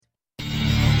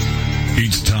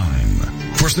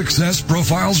Success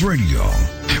Profiles Radio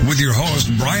with your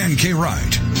host, Brian K.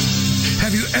 Wright.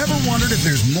 Have you ever wondered if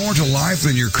there's more to life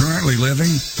than you're currently living?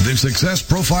 Then Success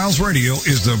Profiles Radio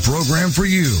is the program for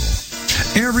you.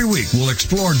 Every week, we'll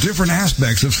explore different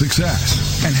aspects of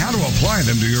success and how to apply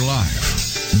them to your life.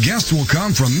 Guests will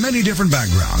come from many different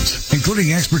backgrounds,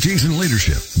 including expertise in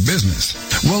leadership, business,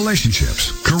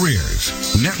 relationships, careers,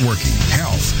 networking,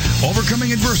 health,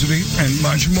 overcoming adversity, and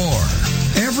much more.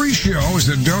 Every show is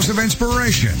a dose of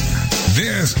inspiration.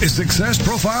 This is Success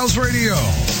Profiles Radio.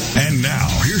 And now,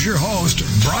 here's your host,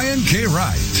 Brian K.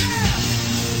 Wright.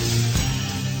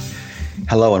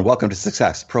 Hello and welcome to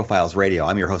Success Profiles Radio.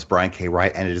 I'm your host, Brian K.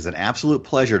 Wright, and it is an absolute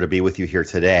pleasure to be with you here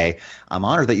today. I'm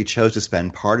honored that you chose to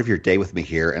spend part of your day with me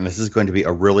here, and this is going to be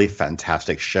a really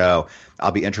fantastic show.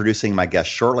 I'll be introducing my guest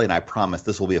shortly, and I promise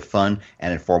this will be a fun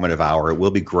and informative hour. It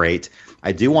will be great.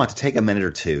 I do want to take a minute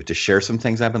or two to share some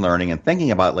things I've been learning and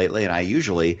thinking about lately, and I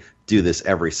usually do this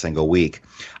every single week.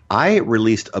 I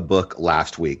released a book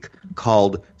last week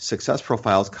called Success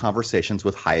Profiles Conversations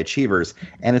with High Achievers,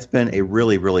 and it's been a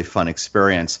really, really fun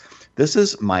experience. This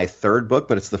is my third book,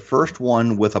 but it's the first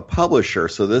one with a publisher,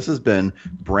 so this has been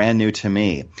brand new to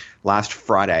me. Last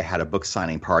Friday, I had a book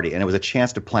signing party, and it was a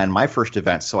chance to plan my first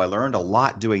event, so I learned a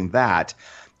lot doing that.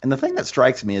 And the thing that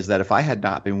strikes me is that if I had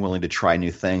not been willing to try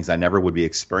new things, I never would be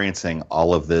experiencing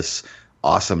all of this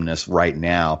awesomeness right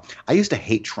now. I used to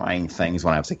hate trying things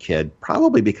when I was a kid,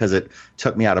 probably because it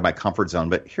took me out of my comfort zone.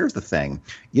 But here's the thing.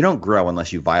 You don't grow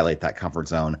unless you violate that comfort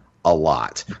zone a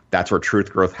lot. That's where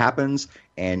truth growth happens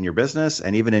in your business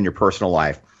and even in your personal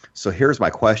life. So here's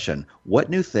my question. What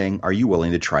new thing are you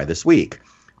willing to try this week?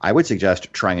 I would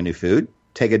suggest trying a new food,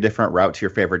 take a different route to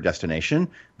your favorite destination,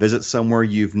 visit somewhere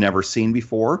you've never seen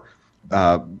before,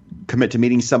 commit to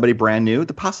meeting somebody brand new.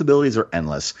 The possibilities are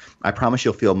endless. I promise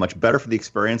you'll feel much better for the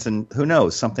experience, and who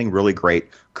knows, something really great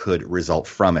could result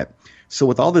from it. So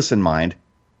with all this in mind,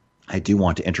 I do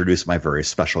want to introduce my very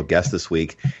special guest this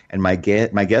week. And my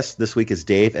guest this week is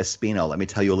Dave Espino. Let me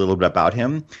tell you a little bit about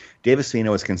him. Dave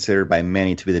Espino is considered by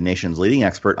many to be the nation's leading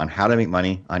expert on how to make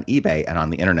money on eBay and on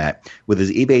the internet, with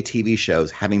his eBay TV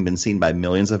shows having been seen by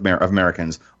millions of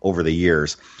Americans over the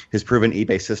years. His proven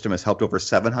eBay system has helped over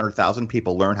 700,000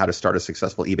 people learn how to start a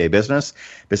successful eBay business.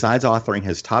 Besides authoring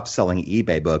his top-selling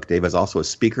eBay book, Dave is also a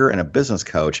speaker and a business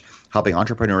coach, helping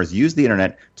entrepreneurs use the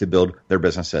internet to build their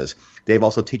businesses. Dave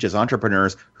also teaches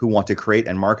entrepreneurs who want to create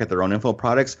and market their own info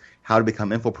products how to become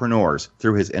infopreneurs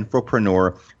through his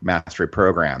Infopreneur Mastery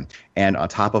Program. And on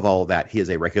top of all of that, he is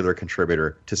a regular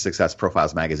contributor to Success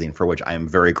Profiles magazine, for which I am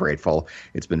very grateful.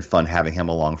 It's been fun having him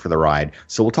along for the ride.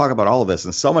 So we'll talk about all of this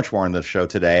and so much more on the show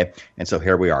today. And so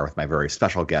here we are with my very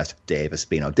special guest, Dave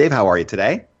Espino. Dave, how are you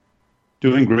today?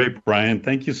 Doing great, Brian.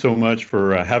 Thank you so much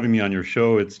for having me on your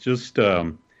show. It's just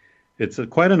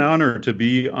quite an honor to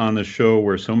be on the show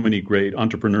where so many great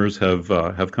entrepreneurs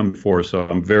have come before. So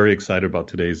I'm very excited about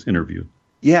today's interview.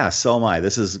 Yeah, so am I.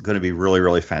 This is going to be really,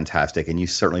 really fantastic, and you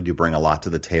certainly do bring a lot to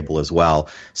the table as well.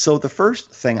 So the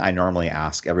first thing I normally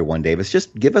ask everyone, Dave, is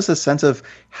just give us a sense of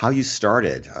how you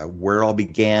started, where it all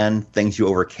began, things you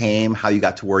overcame, how you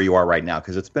got to where you are right now,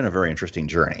 because it's been a very interesting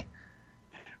journey.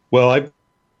 Well, I've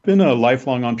been a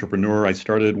lifelong entrepreneur. I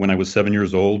started when I was 7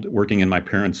 years old, working in my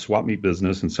parents' swap meet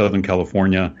business in Southern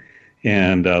California.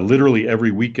 And literally every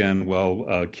weekend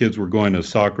while kids were going to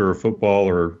soccer or football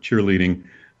or cheerleading,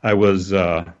 I was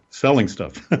selling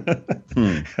stuff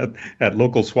at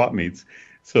local swap meets.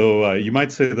 So you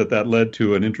might say that led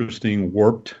to an interesting,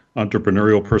 warped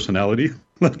entrepreneurial personality.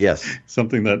 Yes.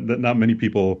 Something that not many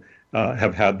people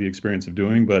have had the experience of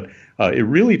doing. But it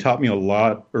really taught me a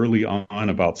lot early on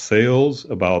about sales,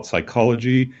 about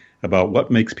psychology, about what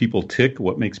makes people tick,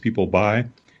 what makes people buy.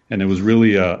 And it was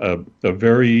really a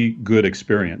very good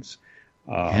experience.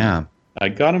 I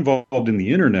got involved in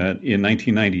the internet in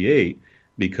 1998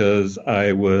 because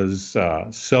I was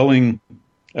buying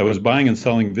and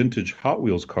selling vintage Hot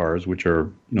Wheels cars, which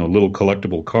are little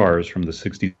collectible cars from the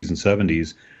 60s and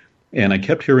 70s. And I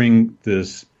kept hearing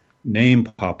this name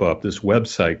pop up, this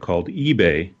website called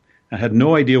eBay. I had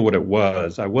no idea what it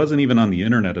was. I wasn't even on the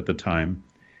internet at the time.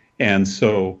 And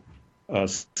so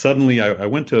suddenly I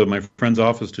went to my friend's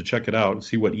office to check it out and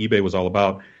see what eBay was all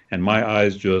about. And my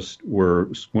eyes just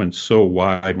went so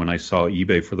wide when I saw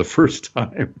eBay for the first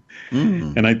time.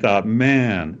 And I thought,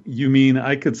 man, you mean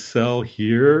I could sell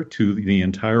here to the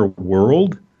entire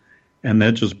world? And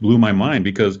that just blew my mind,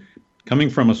 because coming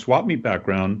from a swap meet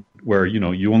background where,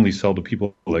 you only sell to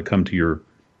people that come to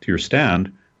your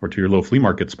stand or to your little flea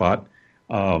market spot,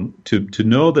 to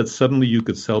know that suddenly you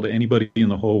could sell to anybody in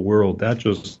the whole world, that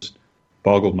just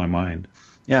boggled my mind.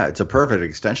 Yeah, it's a perfect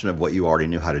extension of what you already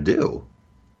knew how to do.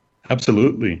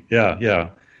 Absolutely. Yeah, yeah.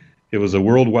 It was a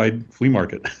worldwide flea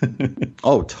market.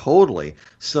 Oh, totally.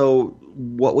 So,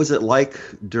 what was it like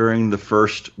during the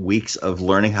first weeks of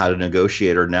learning how to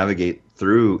negotiate or navigate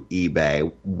through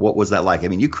eBay? What was that like? I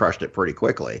mean, you crushed it pretty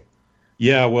quickly.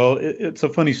 Yeah, well, it's a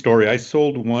funny story. I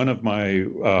sold one of my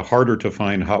harder to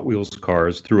find Hot Wheels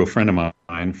cars through a friend of mine.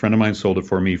 A friend of mine sold it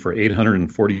for me for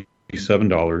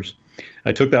 $847.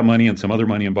 I took that money and some other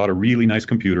money and bought a really nice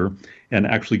computer and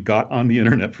actually got on the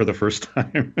internet for the first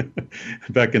time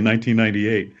back in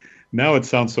 1998. Now it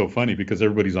sounds so funny because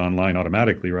everybody's online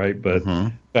automatically, right? But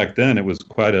back then it was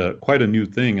quite a new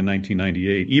thing in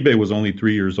 1998. eBay was only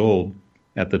 3 years old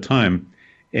at the time.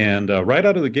 And right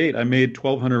out of the gate, I made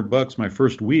 $1,200 my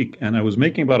first week, and I was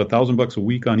making about $1,000 a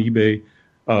week on eBay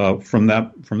from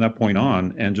that point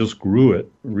on, and just grew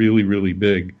it really, really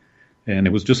big. And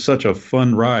it was just such a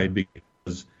fun ride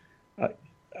because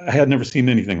I had never seen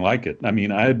anything like it. I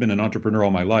mean, I had been an entrepreneur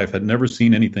all my life, had never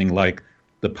seen anything like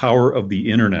the power of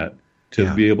the internet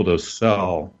to be able to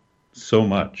sell so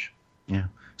much. Yeah.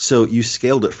 So you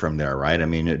scaled it from there, right? I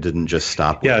mean, it didn't just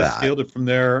stop with that. Yeah, I scaled it from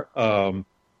there.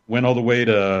 Went all the way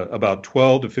to about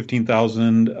 12 to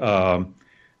 15,000.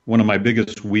 One of my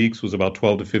biggest weeks was about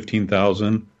 12 to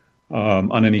 15,000.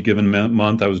 On any given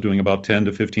month, I was doing about 10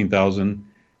 to 15,000.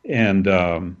 And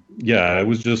it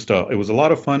was just it was a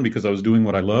lot of fun because I was doing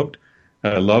what I loved.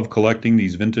 I loved collecting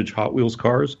these vintage Hot Wheels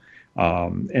cars,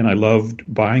 and I loved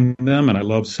buying them, and I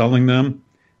loved selling them.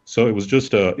 So it was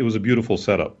just it was a beautiful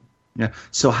setup. Yeah.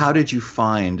 So how did you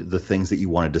find the things that you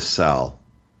wanted to sell?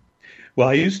 Well,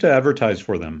 I used to advertise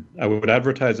for them. I would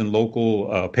advertise in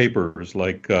local papers,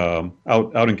 like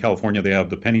out in California, they have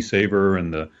the Penny Saver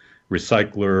and the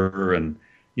Recycler, and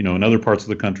in other parts of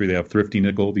the country, they have Thrifty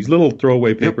Nickel. These little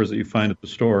throwaway papers that you find at the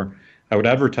store. I would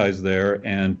advertise there,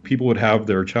 and people would have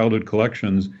their childhood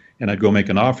collections, and I'd go make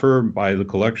an offer, buy the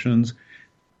collections,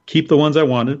 keep the ones I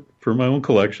wanted for my own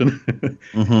collection,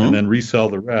 and then resell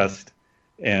the rest,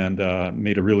 and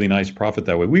made a really nice profit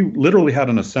that way. We literally had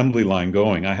an assembly line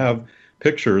going. I have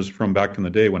pictures from back in the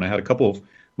day when I had a couple of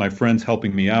my friends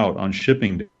helping me out on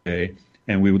shipping day,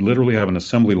 and we would literally have an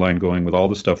assembly line going with all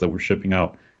the stuff that we're shipping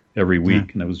out every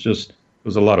week, and it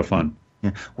was a lot of fun.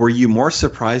 Yeah. Were you more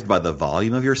surprised by the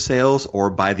volume of your sales or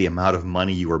by the amount of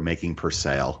money you were making per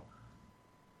sale?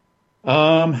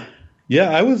 Yeah,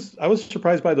 I was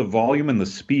surprised by the volume and the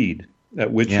speed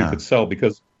at which you could sell,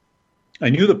 because I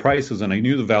knew the prices and I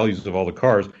knew the values of all the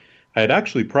cars. I had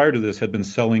actually, prior to this, had been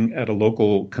selling at a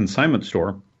local consignment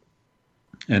store,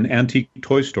 an antique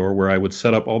toy store, where I would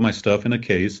set up all my stuff in a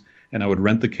case, and I would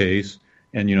rent the case.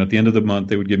 And, at the end of the month,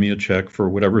 they would give me a check for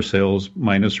whatever sales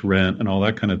minus rent and all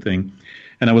that kind of thing.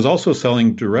 And I was also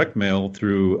selling direct mail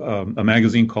through a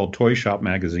magazine called Toy Shop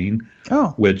Magazine,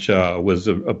 which was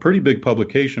a pretty big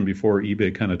publication before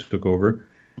eBay kind of took over.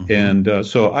 And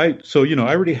so I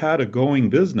already had a going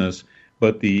business,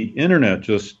 but the internet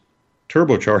just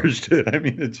turbocharged it. I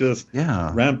mean, it just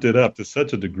ramped it up to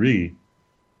such a degree.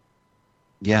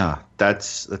 Yeah,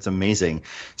 that's amazing.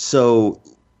 So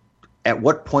at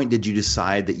what point did you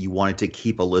decide that you wanted to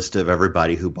keep a list of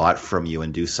everybody who bought from you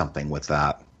and do something with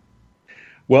that?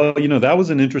 Well, that was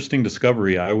an interesting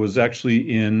discovery. I was actually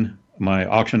in my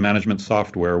auction management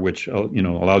software, which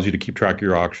allows you to keep track of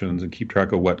your auctions and keep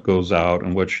track of what goes out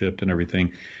and what shipped and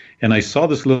everything. And I saw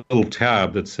this little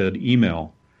tab that said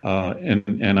email.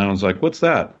 And I was like, what's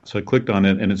that? So I clicked on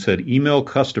it, and it said email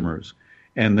customers.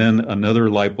 And then another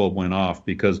light bulb went off,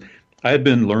 because I had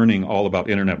been learning all about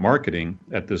internet marketing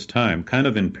at this time, kind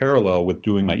of in parallel with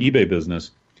doing my eBay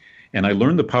business. And I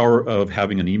learned the power of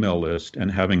having an email list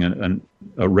and having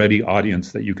a ready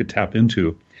audience that you could tap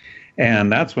into.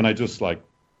 And that's when I just I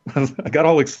got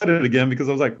all excited again, because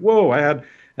I was like, whoa,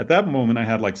 at that moment, I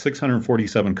had like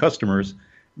 647 customers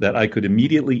that I could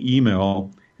immediately email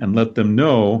and let them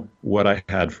know what I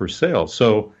had for sale.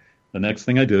 So the next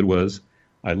thing I did was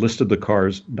I listed the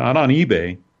cars, not on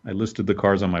eBay. I listed the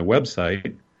cars on my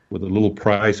website with a little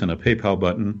price and a PayPal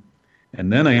button.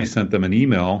 And then I sent them an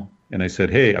email, and I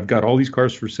said, hey, I've got all these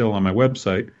cars for sale on my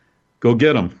website. Go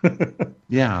get them.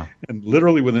 Yeah. And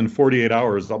literally within 48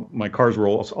 hours, my cars were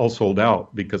all sold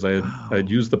out, because I had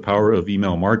used the power of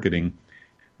email marketing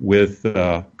with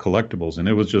collectibles. And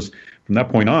it was just, from that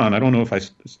point on, I don't know if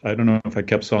I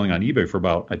kept selling on eBay for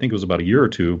I think it was about a year or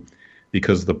two,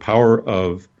 because the power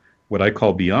of what I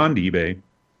call beyond eBay,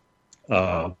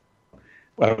 I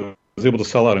was able to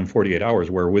sell out in 48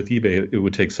 hours, where with eBay it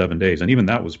would take 7 days, and even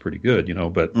that was pretty good,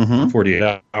 but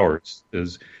 48 hours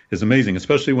is amazing,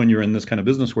 especially when you're in this kind of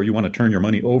business where you want to turn your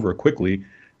money over quickly,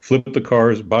 flip the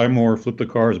cars, buy more, flip the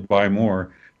cars, buy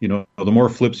more. The more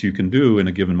flips you can do in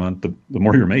a given month, the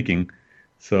more you're making.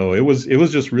 So it was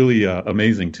just really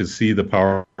amazing to see the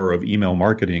power of email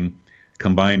marketing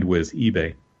combined with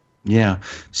eBay. Yeah.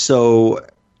 So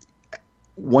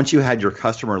once you had your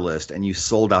customer list and you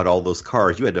sold out all those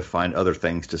cars, you had to find other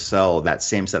things to sell that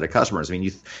same set of customers. I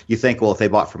mean, you think, well, if they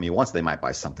bought from you once, they might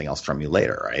buy something else from you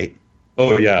later, right?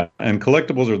 Oh, yeah. And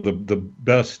collectibles are the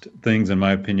best things, in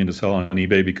my opinion, to sell on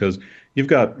eBay because you've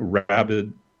got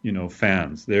rabid,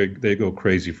 fans. They go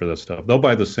crazy for this stuff. They'll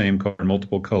buy the same car in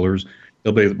multiple colors.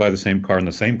 They'll buy the same car in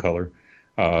the same color.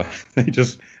 A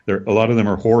lot of them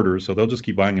are hoarders, so they'll just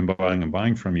keep buying and buying and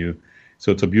buying from you.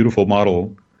 So it's a beautiful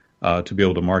model to be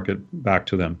able to market back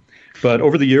to them. But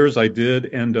over the years, I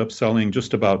did end up selling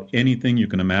just about anything you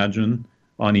can imagine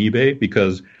on eBay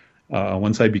because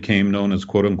once I became known as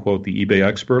quote unquote the eBay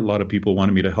expert, a lot of people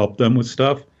wanted me to help them with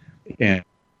stuff, and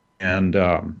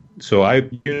so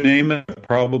you name it, I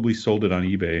probably sold it on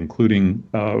eBay, including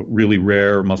really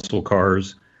rare muscle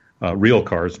cars, real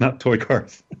cars, not toy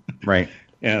cars, right?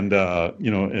 And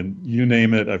and you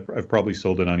name it, I've probably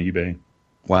sold it on eBay.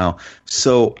 Wow.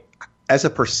 So as a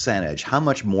percentage, how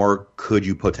much more could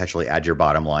you potentially add your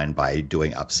bottom line by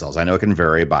doing upsells? I know it can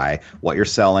vary by what you're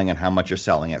selling and how much you're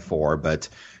selling it for, but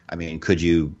I mean, could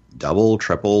you double,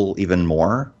 triple, even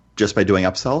more just by doing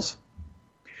upsells?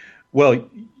 Well,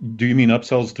 do you mean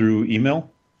upsells through email?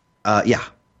 Yeah.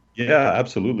 Yeah,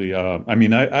 absolutely. I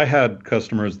mean, I had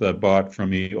customers that bought from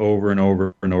me over and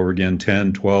over and over again,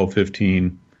 10, 12,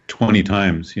 15, 20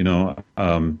 times,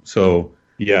 So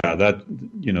yeah, that,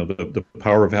 the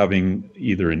power of having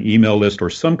either an email list or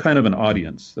some kind of an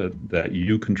audience that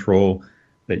you control,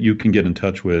 that you can get in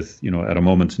touch with, at a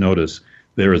moment's notice,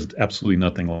 there is absolutely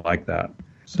nothing like that.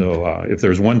 So if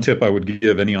there's one tip I would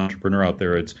give any entrepreneur out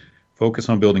there, it's focus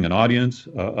on building an audience,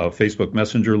 a Facebook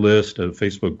Messenger list, a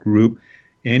Facebook group,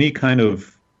 any kind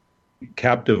of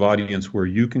captive audience where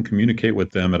you can communicate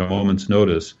with them at a moment's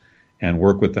notice and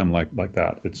work with them like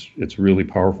that. It's really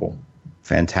powerful.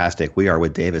 Fantastic. We are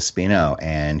with Dave Espino,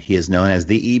 and he is known as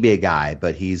the eBay guy,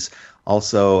 but he's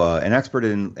also an expert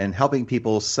in helping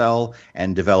people sell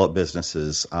and develop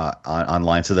businesses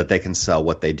online so that they can sell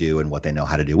what they do and what they know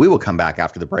how to do. We will come back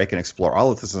after the break and explore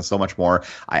all of this and so much more.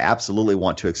 I absolutely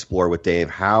want to explore with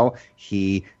Dave how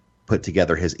he put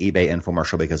together his eBay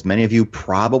infomercial, because many of you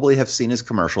probably have seen his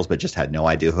commercials but just had no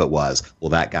idea who it was. Well,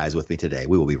 that guy's with me today.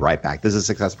 We will be right back. This is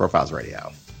Success Profiles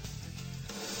Radio.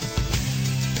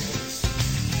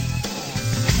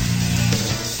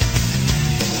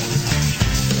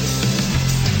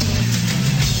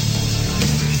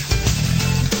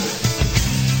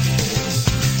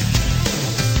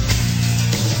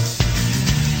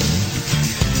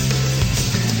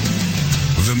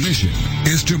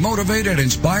 Is to motivate and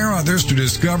inspire others to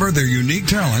discover their unique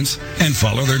talents and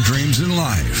follow their dreams in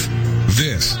life.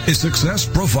 This is Success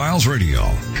Profiles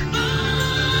Radio.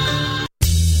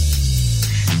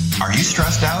 Are you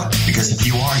stressed out? Because if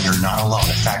you are, you're not alone.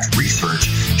 In fact, research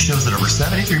shows that over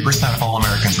 73% of all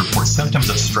Americans report symptoms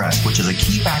of stress, which is a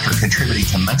key factor contributing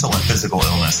to mental and physical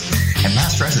illness. And that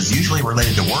stress is usually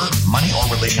related to work, money, or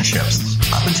relationships.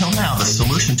 Up until now, the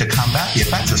solution to combat the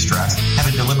effects of stress have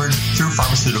been delivered through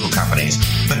pharmaceutical companies.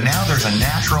 But now there's a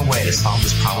natural way to solve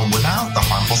this problem without the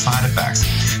harmful side effects.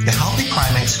 The Healthy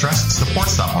Primate Stress Support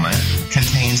Supplement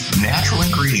contains natural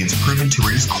ingredients proven to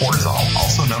reduce cortisol,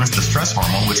 also known as the stress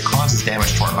hormone, which causes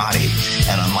damage to our body.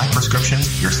 And unlike prescriptions,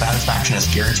 your satisfaction is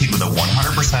guaranteed with a 100%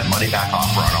 money-back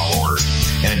offer on all orders.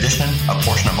 In addition, a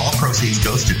portion of all proceeds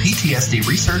goes to PTSD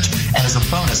research, and as a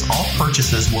bonus, all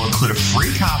purchases will include a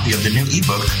free copy of the new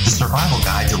ebook, The Survival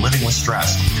Guide to Living with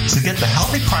Stress. So get the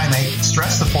Healthy Primate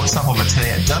Stress Support Supplement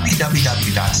today at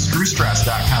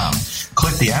www.screwstress.com.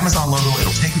 Click the Amazon logo.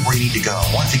 It'll take you where you need to go.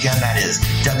 Once again, that is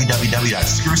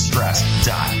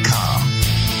www.screwstress.com.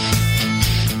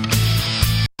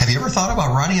 Have you ever thought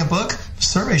about writing a book?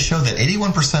 Surveys show that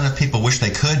 81% of people wish they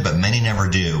could, but many never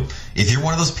do. If you're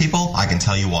one of those people, I can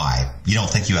tell you why. You don't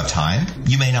think you have time,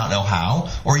 you may not know how,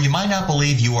 or you might not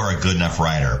believe you are a good enough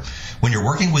writer. When you're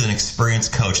working with an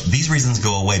experienced coach, these reasons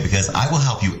go away because I will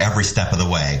help you every step of the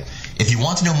way. If you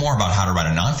want to know more about how to write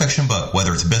a nonfiction book,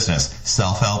 whether it's business,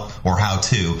 self-help, or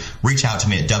how-to, reach out to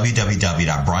me at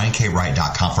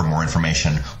www.briankwright.com for more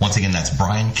information. Once again, that's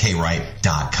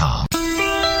briankwright.com.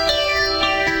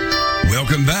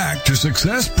 Welcome back to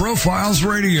Success Profiles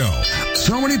Radio.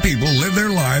 So many people live their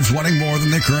lives wanting more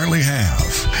than they currently have.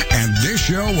 And this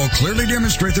show will clearly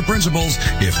demonstrate the principles,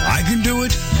 if I can do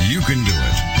it, you can do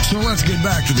it. So let's get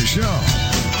back to the show.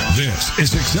 This is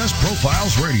Success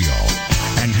Profiles Radio.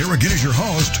 And here again is your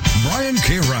host, Brian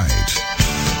K. Wright.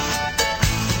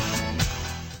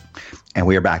 And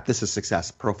we are back. This is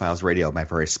Success Profiles Radio. My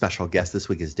very special guest this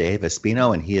week is Dave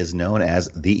Espino, and he is known as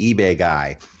the eBay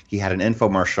guy. He had an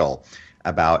infomercial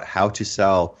about how to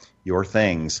sell your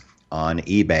things on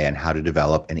eBay and how to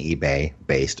develop an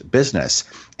eBay-based business.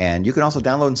 And you can also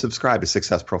download and subscribe to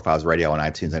Success Profiles Radio on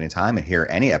iTunes anytime and hear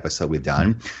any episode we've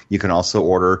done. You can also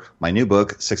order my new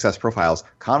book, Success Profiles,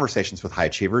 Conversations with High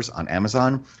Achievers, on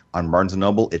Amazon, on Barnes &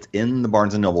 Noble. It's in the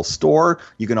Barnes & Noble store.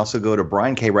 You can also go to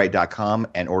briankwright.com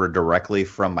and order directly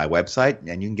from my website,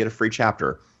 and you can get a free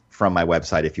chapter from my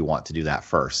website if you want to do that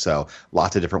first. So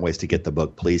lots of different ways to get the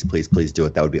book. Please, please, please do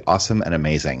it. That would be awesome and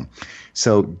amazing.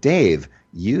 So Dave,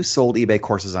 you sold eBay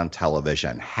courses on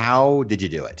television. How did you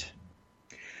do it?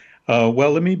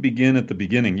 Well, let me begin at the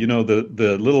beginning. You know,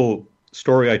 the little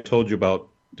story I told you about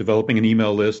developing an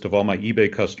email list of all my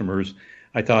eBay customers.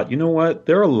 I thought, you know what?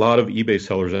 There are a lot of eBay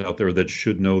sellers out there that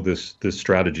should know this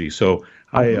strategy. So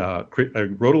I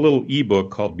wrote a little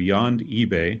ebook called Beyond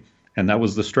eBay, and that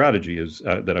was the strategy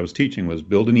that I was teaching, was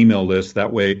build an email list.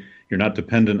 That way you're not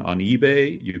dependent on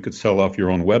eBay. You could sell off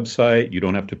your own website. You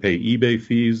don't have to pay eBay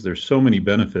fees. There's so many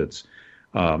benefits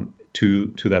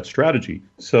to that strategy.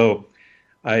 So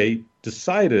I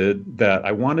decided that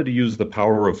I wanted to use the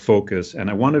power of focus, and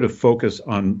I wanted to focus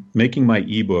on making my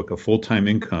ebook a full-time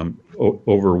income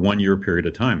over a 1 year period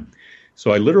of time.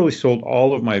 So I literally sold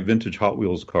all of my vintage Hot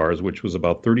Wheels cars, which was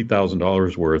about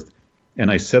 $30,000 worth,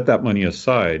 and I set that money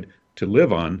aside to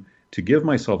live on, to give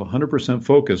myself 100%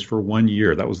 focus for 1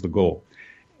 year. That was the goal.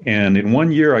 And in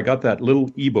 1 year, I got that little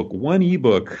ebook, one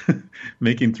ebook,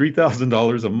 making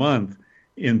 $3,000 a month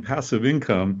in passive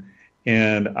income.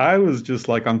 And I was just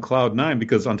like on cloud nine,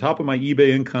 because on top of my eBay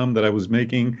income that I was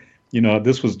making, you know,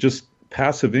 this was just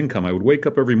passive income. I would wake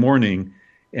up every morning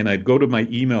and I'd go to my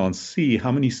email and see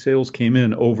how many sales came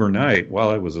in overnight while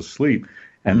I was asleep.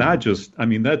 And that just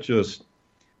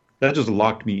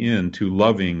locked me into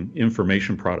loving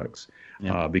information products.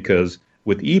 Yeah. Because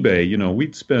with eBay, you know,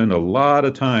 we'd spend a lot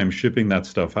of time shipping that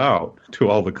stuff out to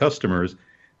all the customers.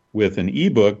 With an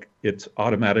ebook, it's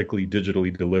automatically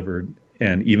digitally delivered,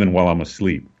 and even while I'm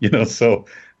asleep, you know. So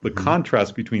the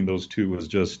contrast between those two was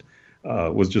just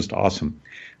awesome.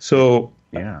 So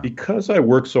because I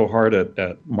worked so hard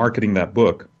at marketing that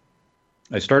book,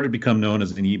 I started to become known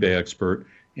as an eBay expert.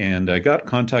 And I got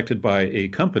contacted by a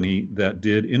company that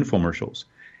did infomercials.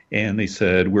 And they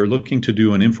said, we're looking to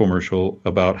do an infomercial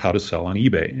about how to sell on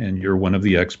eBay, and you're one of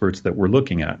the experts that we're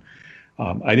looking at.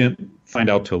 I didn't find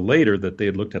out till later that they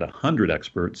had looked at 100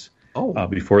 experts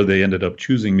before they ended up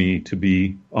choosing me to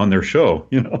be on their show,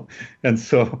 you know. And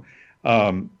so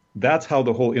that's how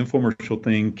the whole infomercial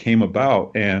thing came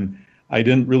about. And I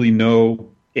didn't really know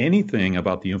anything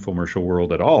about the infomercial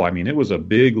world at all. I mean, it was a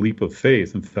big leap of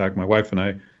faith. In fact, my wife and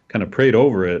I kind of prayed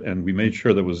over it, and we made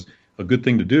sure that was a good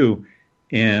thing to do.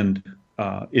 And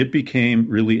it became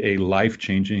really a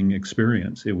life-changing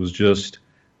experience. It was just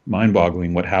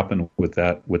mind-boggling what happened with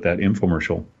that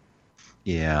infomercial.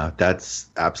 Yeah, that's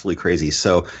absolutely crazy.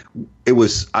 So it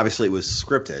was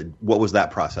scripted. What was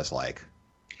that process like?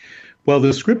 Well, the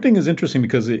scripting is interesting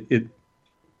because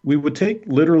we would take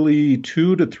literally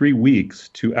 2 to 3 weeks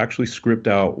to actually script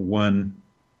out one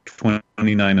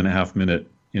 29.5-minute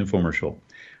infomercial.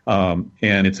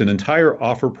 And it's an entire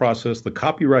offer process. The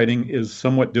copywriting is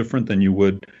somewhat different than you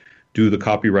would do the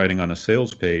copywriting on a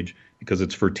sales page, because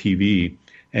it's for TV.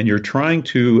 And you're trying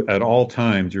to, at all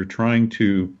times,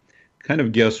 kind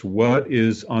of guess what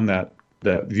is on that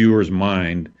viewer's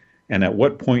mind, and at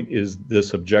what point is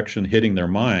this objection hitting their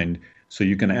mind, so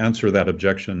you can answer that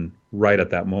objection right at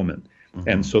that moment. Mm-hmm.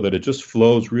 And so that it just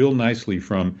flows real nicely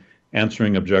from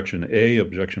answering objection A,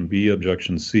 objection B,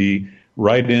 objection C,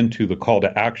 right into the call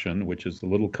to action, which is the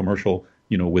little commercial,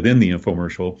 you know, within the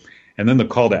infomercial. And then the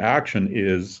call to action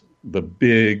is the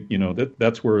big, you know,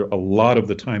 that's where a lot of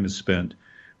the time is spent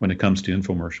when it comes to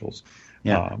infomercials.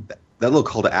 Yeah. That little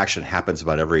call to action happens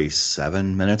about every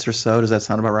 7 minutes or so. Does that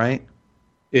sound about right?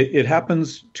 It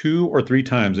happens 2 or 3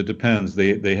 times. It depends.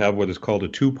 They have what is called a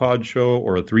 2-pod show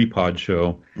or a 3-pod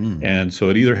show. And so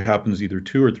it either happens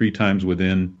 2 or 3 times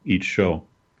within each show.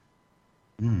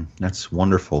 That's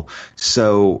wonderful.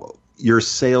 So your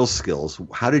sales skills,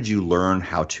 how did you learn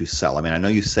how to sell? I mean, I know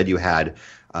you said you had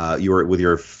you were with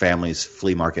your family's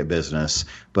flea market business,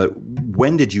 but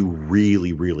when did you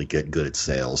really, really get good at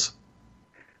sales?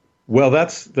 Well,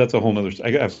 that's a whole nother.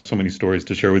 I have so many stories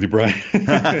to share with you, Brian.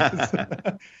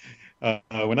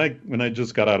 When I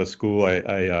just got out of school,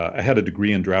 I had a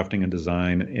degree in drafting and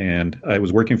design, and I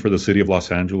was working for the city of Los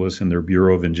Angeles in their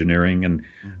Bureau of Engineering, and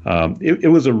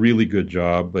it was a really good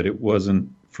job, but it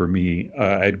wasn't for me.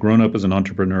 I'd grown up as an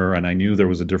entrepreneur, and I knew there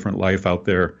was a different life out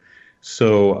there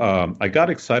So I got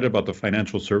excited about the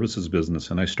financial services business,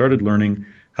 and I started learning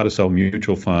how to sell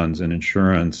mutual funds and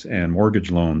insurance and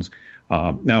mortgage loans.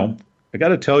 Now, I got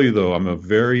to tell you, though, I'm a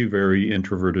very, very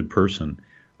introverted person,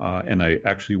 and I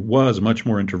actually was much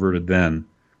more introverted then,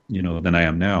 than I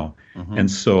am now. And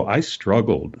so I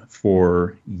struggled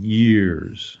for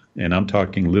years, and I'm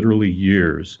talking literally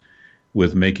years,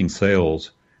 with making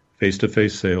sales,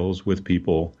 face-to-face sales with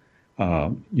people,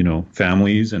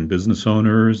 families and business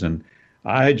owners. And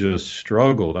I just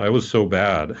struggled. I was so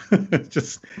bad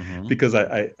just because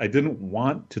I didn't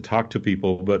want to talk to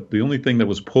people. But the only thing that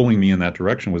was pulling me in that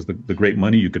direction was the great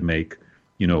money you could make,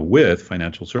 with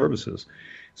financial services.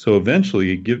 So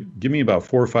eventually, give me about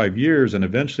 4 or 5 years, and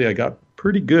eventually I got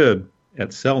pretty good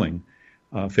at selling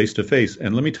face-to-face.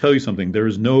 And let me tell you something. There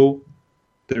is no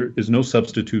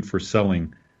substitute for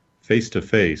selling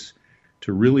face-to-face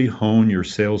to really hone your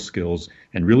sales skills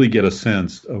and really get a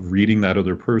sense of reading that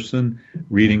other person,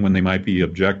 reading when they might be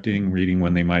objecting, reading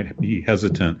when they might be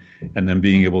hesitant, and then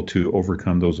being able to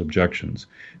overcome those objections.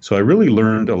 So I really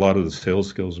learned a lot of the sales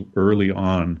skills early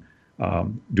on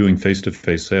doing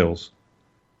face-to-face sales.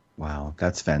 Wow,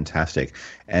 that's fantastic.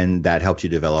 And that helped you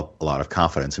develop a lot of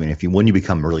confidence. I mean, when you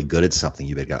become really good at something,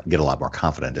 you get a lot more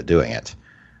confident at doing it.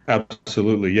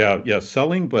 Absolutely. Yeah.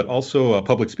 Selling, but also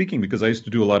public speaking, because I used to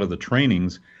do a lot of the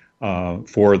trainings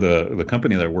for the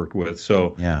company that I worked with.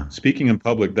 So speaking in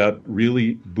public, that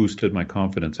really boosted my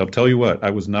confidence. I'll tell you what,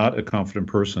 I was not a confident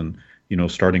person,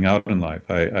 starting out in life.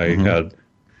 I had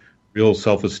real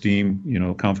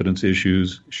self-esteem, confidence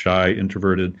issues, shy,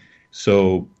 introverted.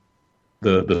 So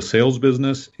the sales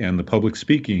business and the public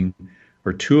speaking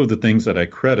are two of the things that I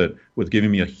credit with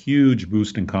giving me a huge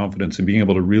boost in confidence and being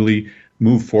able to really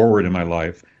move forward in my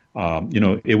life.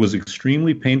 It was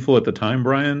extremely painful at the time,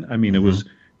 Brian. I mean, it was,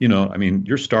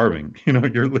 you're starving,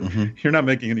 you're not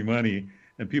making any money,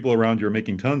 and people around you are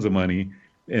making tons of money.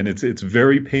 And it's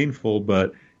very painful,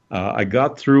 but I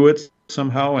got through it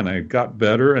somehow, and I got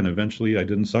better, and eventually I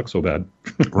didn't suck so bad.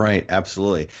 Right,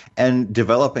 absolutely. And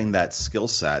developing that skill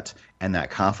set and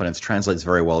that confidence translates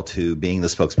very well to being the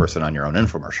spokesperson on your own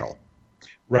infomercial.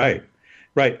 Right.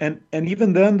 And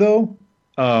even then, though,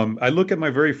 I look at my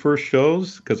very first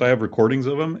shows, because I have recordings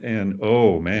of them, and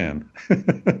oh, man,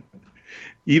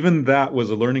 even that was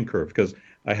a learning curve, because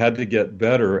I had to get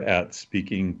better at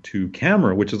speaking to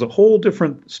camera, which is a whole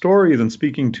different story than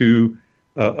speaking to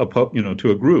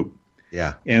to a group.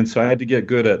 Yeah. And so I had to get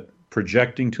good at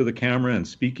projecting to the camera and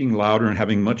speaking louder and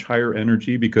having much higher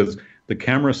energy, because the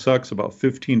camera sucks about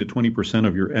 15 to 20%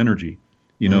 of your energy,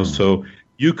 so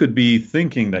you could be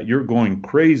thinking that you're going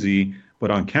crazy,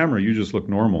 but on camera you just look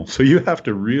normal. So you have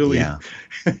to really,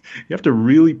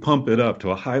 pump it up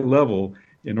to a high level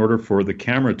in order for the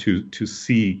camera to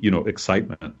see,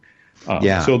 excitement.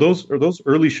 So those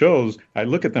early shows, I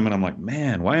look at them and I'm like,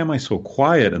 man, why am I so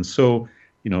quiet? And so,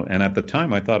 and at the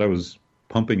time I thought I was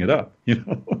pumping it up,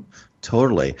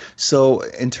 Totally. So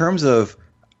in terms of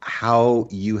how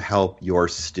you help your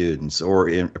students,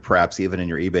 or perhaps even in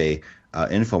your eBay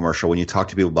infomercial, when you talk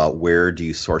to people about where do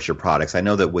you source your products, I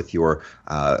know that with your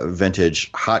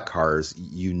vintage hot cars,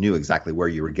 you knew exactly where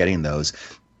you were getting those.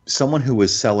 Someone who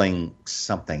was selling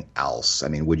something else, I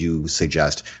mean, would you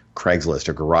suggest Craigslist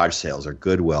or garage sales or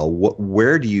Goodwill?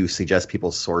 Where do you suggest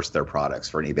people source their products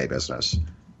for an eBay business?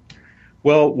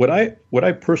 Well, what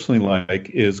I personally like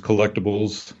is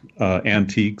collectibles,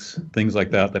 antiques, things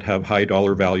like that have high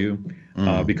dollar value,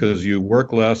 because you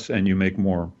work less and you make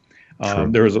more.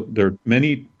 There are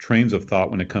many trains of thought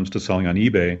when it comes to selling on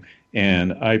eBay,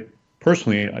 and I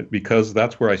personally, because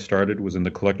that's where I started, was in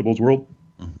the collectibles world.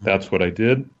 That's what I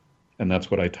did, and that's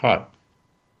what I taught.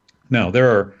 Now, there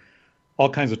are all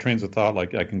kinds of trains of thought,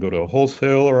 like I can go to a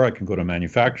wholesaler, I can go to a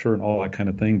manufacturer, and all that kind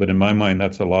of thing. But in my mind,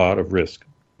 that's a lot of risk.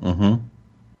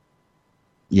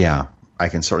 Yeah, I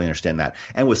can certainly understand that.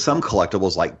 And with some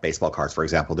collectibles, like baseball cards, for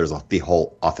example, there's the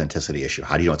whole authenticity issue.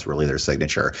 How do you know it's really their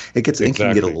signature? It can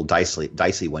get a little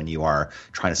dicey when you are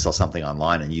trying to sell something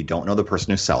online and you don't know the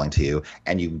person who's selling to you,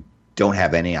 and you don't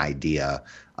have any idea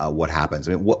what happens.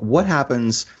 I mean, what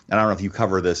happens, and I don't know if you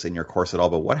cover this in your course at all,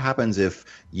 but what happens if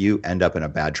you end up in a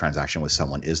bad transaction with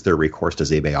someone? Is there recourse?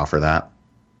 Does eBay offer that?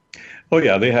 Oh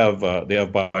yeah, they have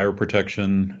buyer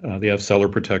protection, they have seller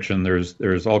protection.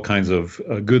 There's all kinds of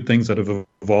good things that have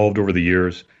evolved over the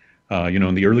years.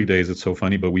 In the early days, it's so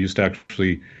funny, but we used to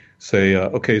actually say,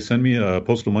 okay, send me a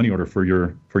postal money order for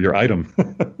your item,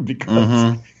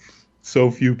 because so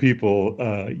few people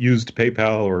used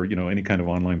PayPal or any kind of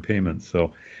online payment.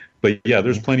 So, but yeah,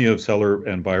 there's plenty of seller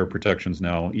and buyer protections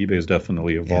now. eBay has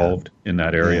definitely evolved in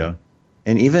that area.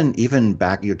 And even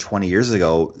back 20 years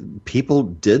ago, people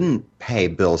didn't pay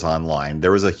bills online.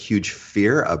 There was a huge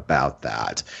fear about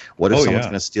that. What if someone's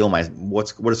going to steal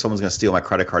what if someone's going to steal my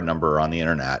credit card number on the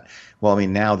internet? Well, I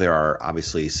mean, now there are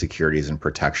obviously securities and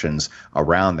protections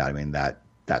around that. I mean,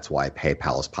 that's why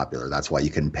PayPal is popular. That's why you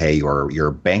can pay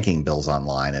your banking bills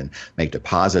online and make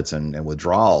deposits and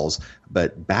withdrawals.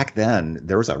 But back then,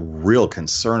 there was a real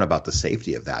concern about the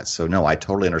safety of that. So, no, I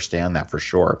totally understand that for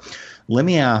sure. Let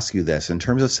me ask you this. In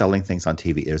terms of selling things on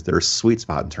TV, is there a sweet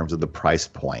spot in terms of the price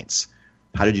points?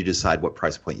 How did you decide what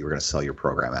price point you were going to sell your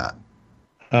program at?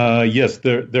 Yes,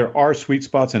 there are sweet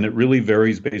spots, and it really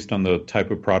varies based on the type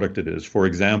of product it is. For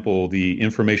example, the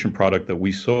information product that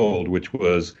we sold, which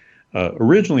was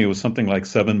originally it was something like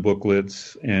 7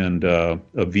 booklets and a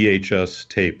VHS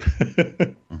tape.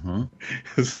 Mm-hmm.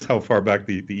 This is how far back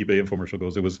the eBay infomercial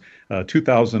goes. It was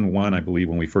 2001, I believe,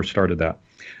 when we first started that.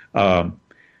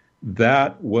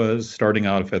 That was starting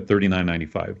out at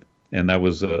 $39.95, and that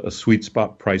was a sweet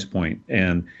spot price point.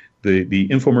 And the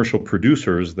infomercial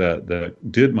producers that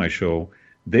did my show,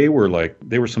 they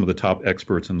were some of the top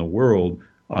experts in the world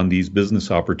on these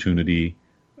business opportunity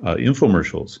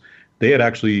infomercials. They had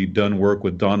actually done work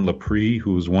with Don Lapre,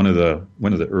 who was one of the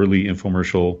early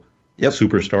infomercial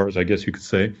superstars, I guess you could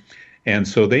say. And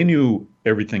so they knew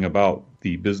everything about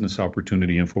the business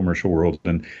opportunity infomercial world.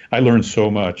 And I learned so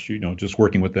much, just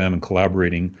working with them and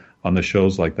collaborating on the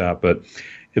shows like that. But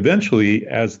eventually,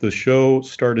 as the show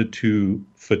started to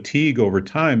fatigue over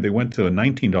time, they went to a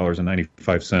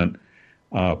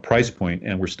 $19.95 price point,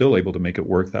 and we're still able to make it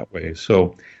work that way.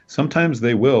 So sometimes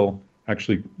they will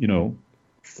actually,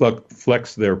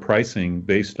 flex their pricing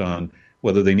based on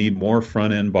whether they need more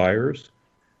front-end buyers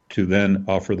to then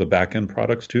offer the back-end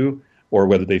products to, or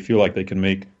whether they feel like they can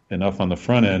make enough on the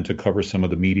front end to cover some of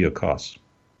the media costs.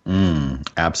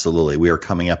 Absolutely. We are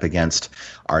coming up against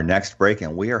our next break,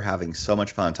 and we are having so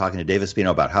much fun talking to Dave Espino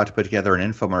about how to put together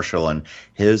an infomercial and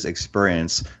his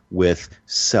experience with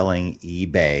selling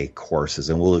eBay courses.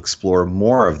 And we'll explore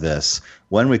more of this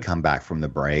when we come back from the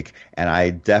break. And I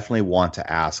definitely want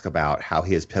to ask about how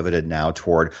he has pivoted now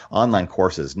toward online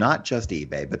courses, not just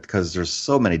eBay, but because there's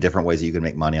so many different ways that you can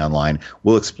make money online.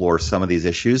 We'll explore some of these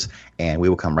issues, and we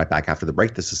will come right back after the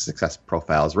break. This is Success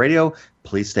Profiles Radio.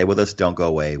 Please stay with us. Don't go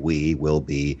away. We will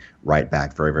be right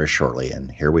back very, very shortly.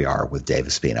 And here we are with Dave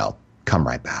Espino. Come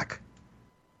right back.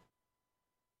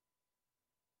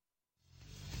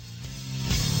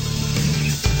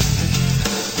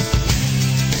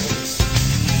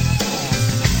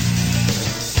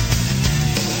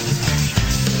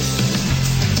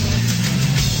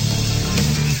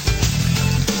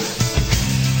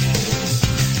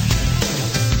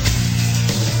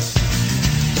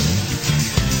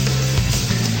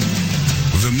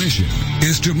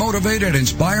 Is to motivate and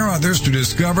inspire others to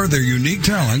discover their unique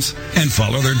talents and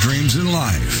follow their dreams in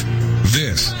life.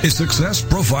 This is Success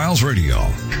Profiles Radio.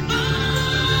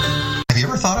 Have you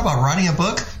ever thought about writing a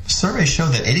book? Surveys show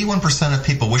that 81% of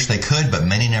people wish they could, but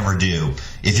many never do.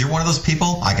 If you're one of those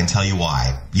people, I can tell you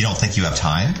why. You don't think you have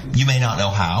time, you may not know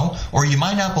how, or you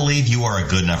might not believe you are a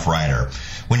good enough writer.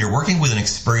 When you're working with an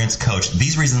experienced coach,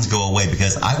 these reasons go away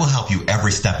because I will help you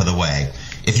every step of the way.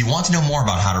 If you want to know more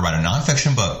about how to write a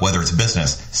nonfiction book, whether it's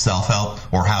business,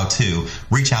 self-help, or how-to,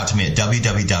 reach out to me at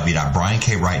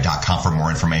www.briankwright.com for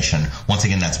more information. Once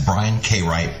again, that's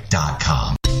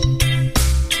briankwright.com.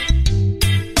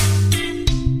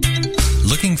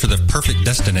 Looking for the perfect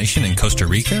destination in Costa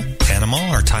Rica,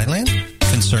 Panama, or Thailand?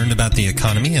 Concerned about the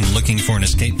economy and looking for an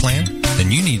escape plan?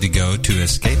 Then you need to go to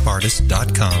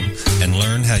escapeartist.com and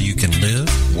learn how you can live,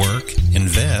 work,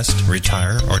 invest,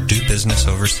 retire, or do business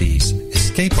overseas.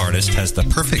 Escape Artist has the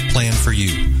perfect plan for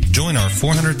you. Join our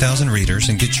 400,000 readers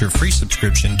and get your free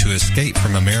subscription to Escape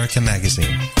from America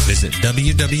magazine. Visit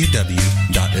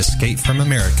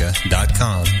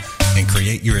www.escapefromamerica.com and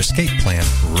create your escape plan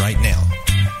right now.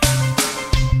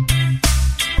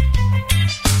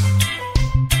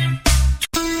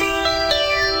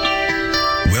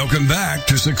 Welcome back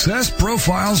to Success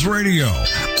Profiles Radio.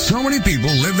 So many people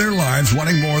live their lives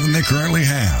wanting more than they currently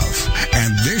have.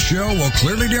 And this show will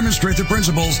clearly demonstrate the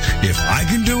principles, if I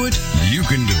can do it, you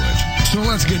can do it. So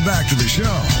let's get back to the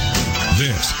show.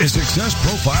 This is Success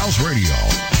Profiles Radio.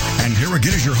 And here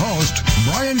again is your host,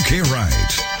 Brian K.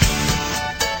 Wright.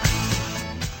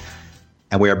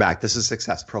 And we are back. This is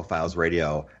Success Profiles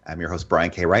Radio. I'm your host,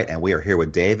 Brian K. Wright, and we are here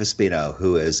with Dave Espino,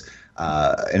 who is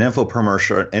an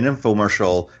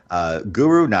infomercial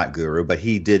guru, not guru, but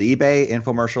he did eBay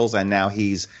infomercials, and now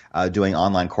he's doing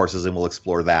online courses, and we'll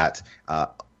explore that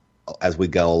as we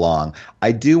go along.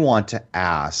 I do want to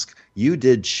ask, you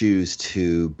did choose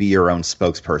to be your own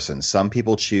spokesperson. Some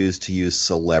people choose to use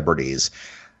celebrities.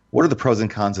 What are the pros and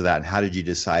cons of that, and how did you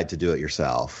decide to do it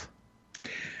yourself?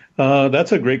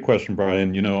 That's a great question,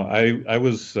 Brian. I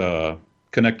was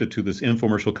connected to this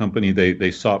infomercial company.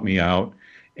 They sought me out,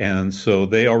 and so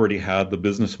they already had the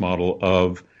business model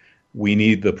of, we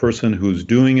need the person who's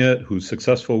doing it, who's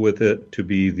successful with it, to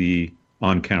be the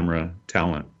on-camera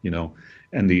talent,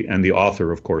 and the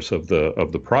author, of course, of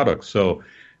the product.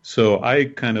 So I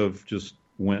kind of just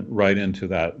went right into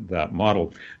that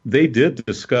model. They did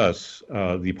discuss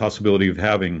the possibility of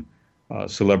having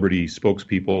celebrity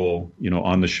spokespeople,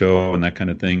 on the show and that kind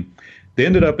of thing. They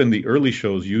ended up in the early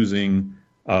shows using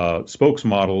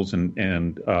spokesmodels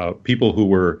and people who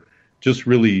were just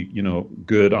really,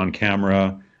 good on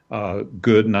camera,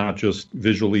 good not just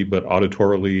visually but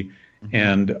auditorily,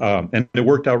 and it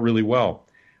worked out really well.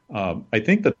 I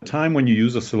think the time when you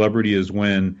use a celebrity is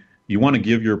when you want to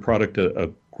give your product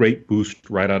a great boost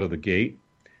right out of the gate,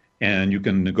 and you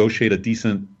can negotiate a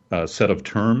decent set of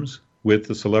terms with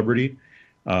the celebrity.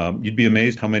 You'd be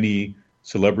amazed how many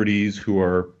celebrities who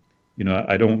are,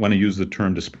 I don't want to use the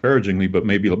term disparagingly, but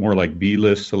maybe more like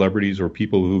B-list celebrities, or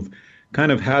people who've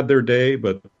kind of had their day,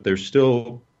 but they're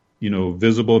still,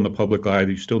 visible in the public eye.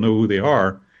 You still know who they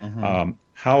are.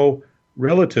 How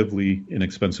relatively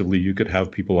inexpensively you could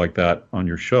have people like that on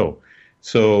your show.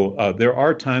 So there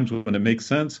are times when it makes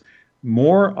sense.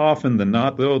 More often than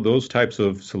not, though, those types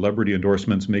of celebrity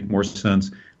endorsements make more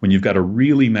sense when you've got a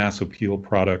really mass appeal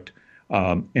product.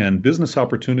 And business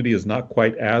opportunity is not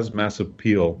quite as mass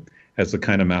appeal as the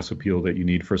kind of mass appeal that you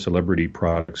need for celebrity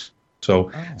products.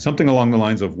 So something along the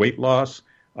lines of weight loss,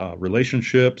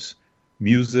 relationships,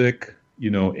 music,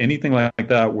 anything like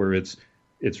that, where it's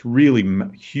really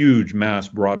huge, mass,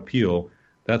 broad appeal.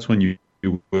 That's when you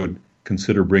would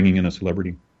consider bringing in a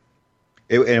celebrity.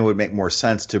 It would make more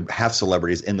sense to have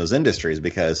celebrities in those industries,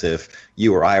 because if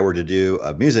you or I were to do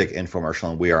a music infomercial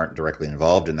and we aren't directly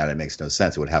involved in that, it makes no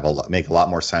sense. It would make a lot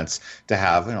more sense to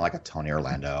have, like a Tony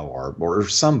Orlando or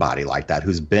somebody like that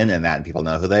who's been in that and people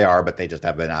know who they are, but they just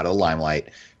have been out of the limelight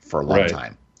for a long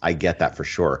time. I get that for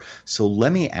sure. So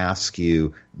let me ask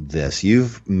you this.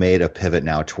 You've made a pivot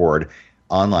now toward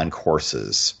online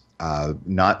courses.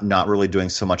 Not really doing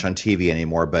so much on TV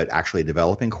anymore, but actually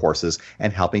developing courses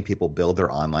and helping people build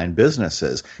their online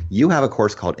businesses. You have a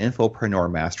course called Infopreneur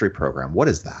Mastery Program. What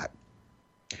is that?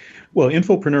 Well,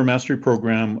 Infopreneur Mastery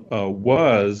Program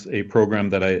was a program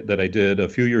that I did a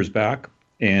few years back,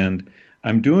 and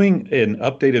I'm doing an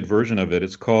updated version of it.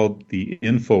 It's called the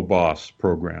Info Boss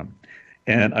Program.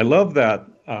 And I love that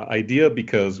idea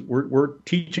because we're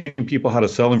teaching people how to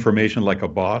sell information like a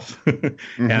boss.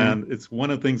 And it's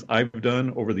one of the things I've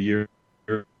done over the years.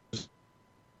 You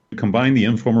combine the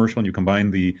infomercial and you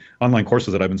combine the online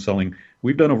courses that I've been selling.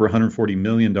 We've done over $140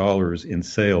 million in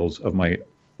sales of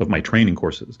my training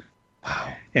courses.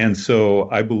 Wow. And so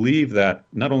I believe that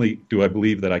not only do I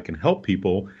believe that I can help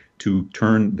people to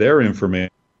turn their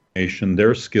information,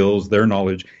 their skills, their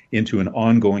knowledge into an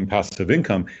ongoing passive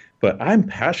income, but I'm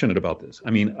passionate about this.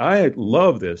 I mean, I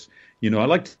love this. I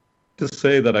like to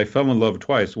say that I fell in love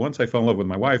twice. Once I fell in love with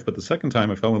my wife, but the second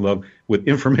time I fell in love with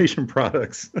information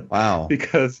products. Wow.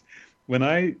 Because when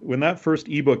that first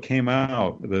ebook came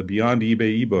out, the Beyond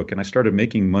eBay ebook, and I started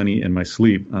making money in my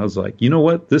sleep, I was like, you know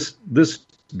what? This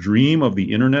dream of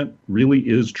the internet really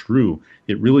is true.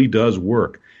 It really does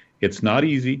work. It's not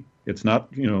easy. It's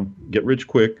not, get rich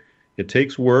quick. It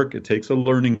takes work. It takes a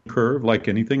learning curve like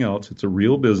anything else. It's a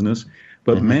real business.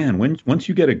 But man, once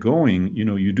you get it going,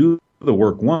 you do the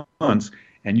work once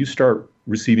and you start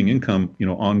receiving income,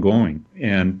 ongoing.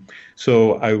 And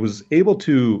so I was able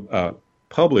to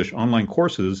publish online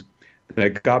courses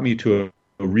that got me to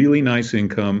a really nice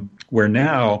income where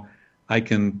now I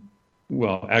can,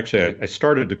 well, actually I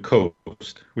started to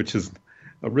coast, which is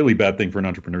a really bad thing for an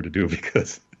entrepreneur to do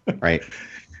because right.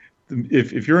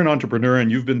 If you're an entrepreneur and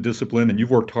you've been disciplined and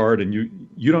you've worked hard and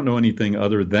you don't know anything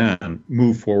other than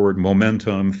move forward,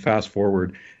 momentum, fast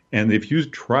forward, and if you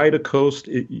try to coast,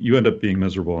 you end up being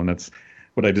miserable. And that's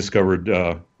what I discovered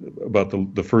about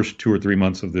the first 2 or 3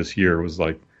 months of this year was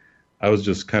like I was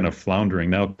just kind of floundering.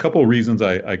 Now, a couple of reasons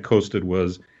I coasted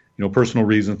was personal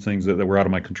reasons, things that were out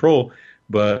of my control.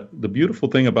 But the beautiful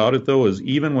thing about it, though, is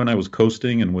even when I was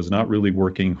coasting and was not really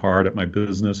working hard at my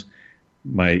business,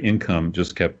 my income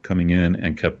just kept coming in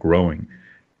and kept growing.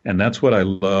 And that's what I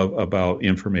love about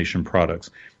information products.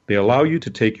 They allow you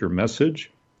to take your message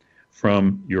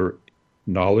from your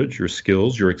knowledge, your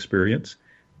skills, your experience,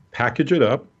 package it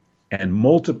up, and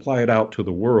multiply it out to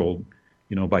the world,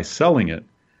 by selling it.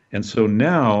 And so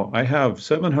now I have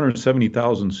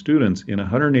 770,000 students in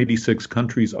 186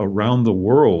 countries around the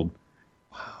world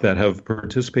that have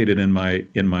participated in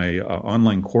my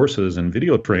online courses and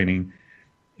video training.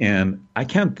 And I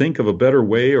can't think of a better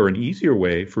way or an easier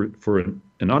way for an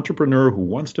entrepreneur who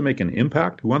wants to make an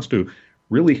impact, who wants to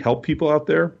really help people out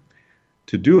there,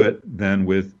 to do it than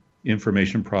with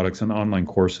information products and online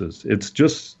courses. It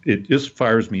just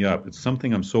fires me up. It's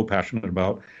something I'm so passionate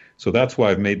about. So that's why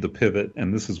I've made the pivot,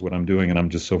 and this is what I'm doing, and I'm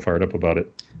just so fired up about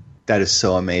it. That is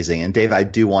so amazing. And Dave, I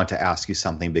do want to ask you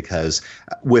something, because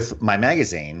with my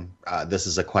magazine, this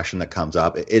is a question that comes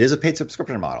up. It is a paid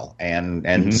subscription model,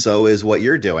 and so is what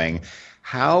you're doing.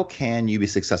 How can you be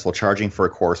successful charging for a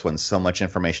course when so much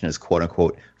information is quote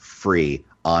unquote free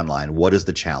online? What is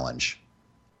the challenge?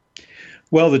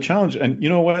 Well, the challenge, and you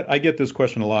know what, I get this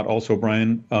question a lot also,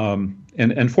 Brian.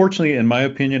 And fortunately, in my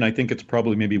opinion, I think it's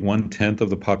probably maybe 1/10 of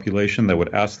the population that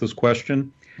would ask this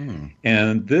question.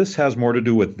 And this has more to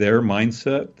do with their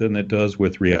mindset than it does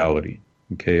with reality.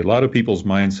 Okay, a lot of people's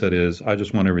mindset is, I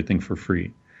just want everything for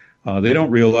free. They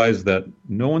don't realize that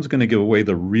no one's going to give away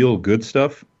the real good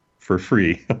stuff for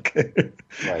free. Okay,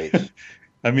 right.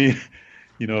 I mean,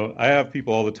 I have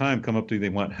people all the time come up to me. They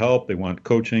want help, they want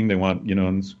coaching, they want,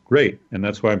 and it's great. And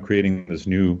that's why I'm creating this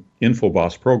new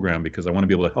InfoBoss program, because I want to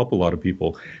be able to help a lot of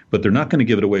people, but they're not going to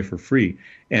give it away for free.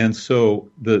 And so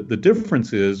the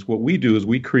difference is, what we do is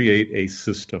we create a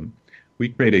system. We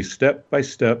create a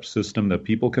step-by-step system that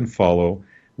people can follow.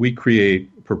 We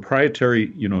create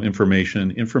proprietary,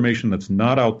 information that's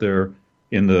not out there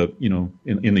in the,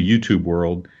 in the YouTube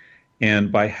world.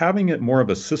 And by having it more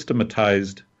of a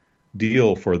systematized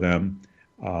deal for them,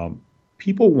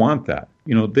 people want that.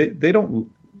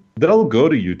 They'll go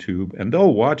to YouTube and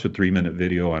they'll watch a 3-minute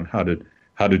video on how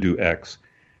to do X.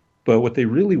 But what they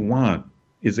really want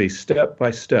is a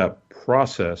step-by-step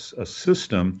process, a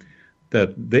system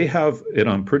that they have it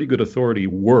on pretty good authority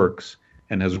works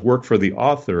and has worked for the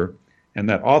author, and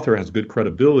that author has good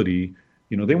credibility.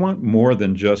 They want more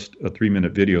than just a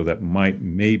 3-minute video that might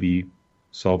maybe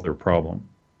solve their problem.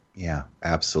 Yeah,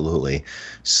 absolutely.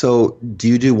 So do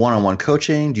you do one-on-one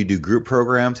coaching? Do you do group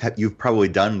programs? You've probably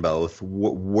done both.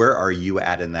 Where are you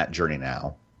at in that journey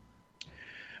now?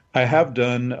 I have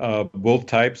done both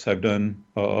types. I've done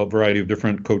a variety of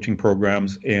different coaching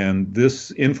programs. And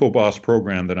this InfoBoss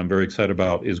program that I'm very excited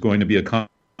about is going to be a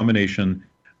combination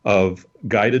of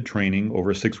guided training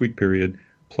over a 6-week period,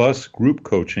 plus group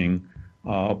coaching.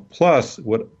 Plus,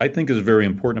 what I think is very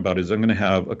important about it is I'm going to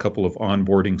have a couple of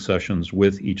onboarding sessions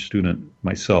with each student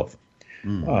myself.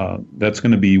 That's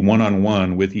going to be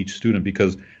one-on-one with each student,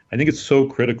 because I think it's so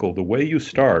critical. The way you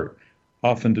start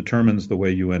often determines the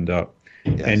way you end up.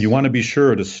 Yes. And you want to be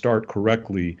sure to start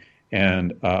correctly.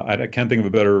 And I can't think of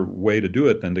a better way to do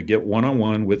it than to get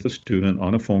one-on-one with a student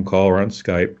on a phone call or on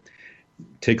Skype,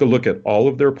 take a look at all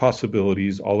of their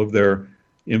possibilities, all of their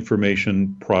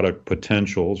information product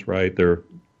potentials, right? They're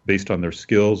based on their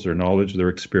skills, their knowledge, their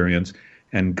experience,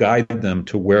 and guide them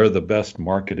to where the best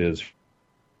market is.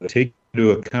 Take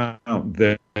into account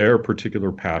their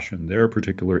particular passion, their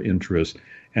particular interest,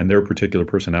 and their particular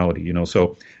personality.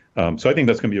 So I think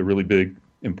that's going to be a really big,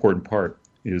 important part,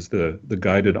 is the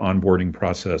guided onboarding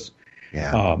process.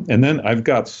 Yeah. And then I've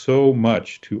got so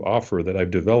much to offer that I've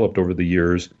developed over the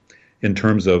years in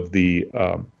terms of the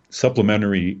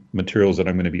supplementary materials that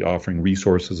I'm going to be offering,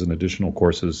 resources and additional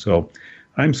courses. So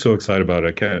I'm so excited about it.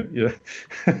 I can't. Yeah.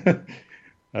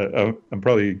 I'm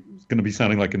probably going to be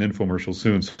sounding like an infomercial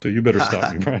soon, so you better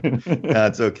stop me, Brian.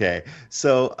 That's okay.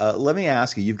 So let me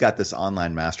ask you, you've got this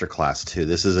online masterclass too.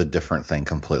 This is a different thing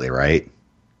completely, right?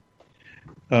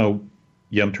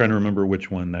 Yeah, I'm trying to remember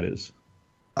which one that is.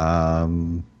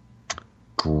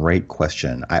 Great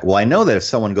question. I know that if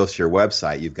someone goes to your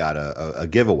website, you've got a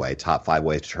giveaway, top 5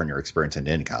 ways to turn your experience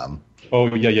into income.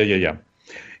 Oh, yeah.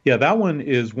 Yeah, that one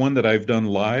is one that I've done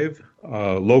live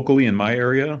locally in my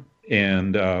area.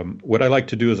 And what I like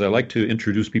to do is I like to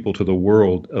introduce people to the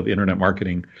world of internet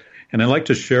marketing. And I like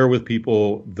to share with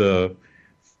people the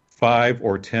 5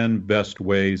 or 10 best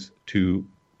ways to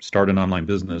start an online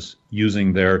business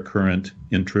using their current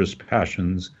interests,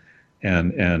 passions,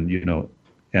 and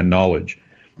knowledge.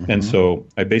 Mm-hmm. And so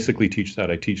I basically teach that.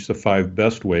 I teach the 5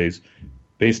 best ways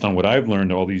based on what I've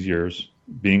learned all these years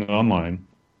being online.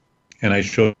 And I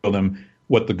show them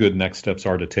what the good next steps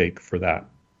are to take for that.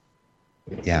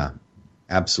 Yeah,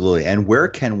 absolutely. And where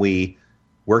can we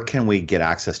get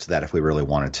access to that if we really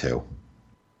wanted to?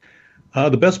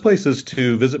 The best place is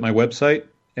to visit my website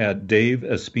at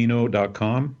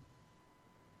daveespino.com.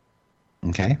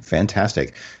 Okay,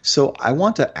 fantastic. So I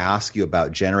want to ask you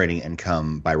about generating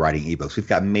income by writing ebooks. We've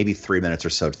got maybe 3 minutes or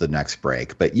so to the next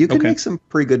break, but you can make some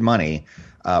pretty good money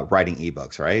writing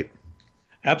ebooks, right?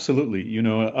 Absolutely.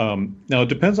 Now it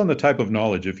depends on the type of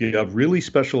knowledge. If you have really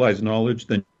specialized knowledge,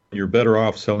 then you're better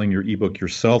off selling your ebook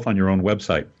yourself on your own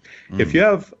website. If you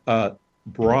have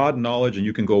broad knowledge and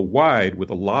you can go wide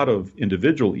with a lot of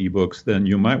individual ebooks, then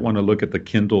you might want to look at the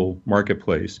Kindle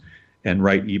marketplace and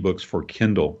write ebooks for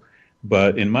Kindle.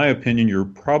 But in my opinion, you're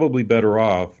probably better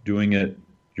off doing it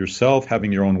yourself,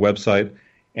 having your own website,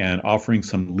 and offering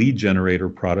some lead generator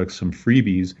products, some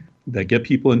freebies that get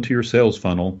people into your sales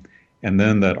funnel, and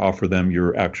then that offer them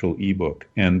your actual ebook.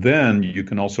 And then you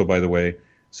can also, by the way,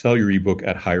 sell your ebook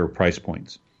at higher price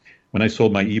points. When I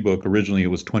sold my ebook, originally it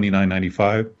was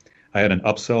 $29.95. I had an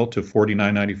upsell to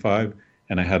 $49.95,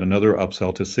 and I had another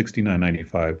upsell to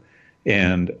 $69.95.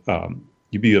 And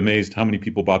you'd be amazed how many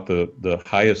people bought the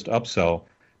highest upsell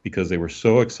because they were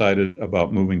so excited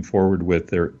about moving forward with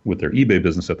their eBay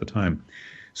business at the time.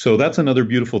 So that's another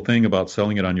beautiful thing about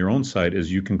selling it on your own site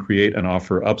is you can create and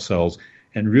offer upsells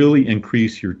and really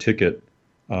increase your ticket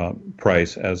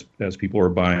price as people are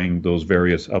buying those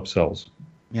various upsells.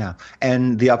 Yeah.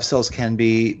 And the upsells can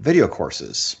be video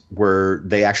courses where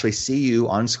they actually see you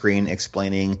on screen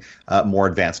explaining more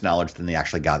advanced knowledge than they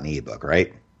actually got in the ebook,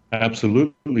 right?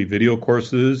 Absolutely. Video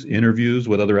courses, interviews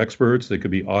with other experts. They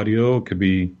could be audio, it could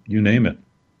be you name it.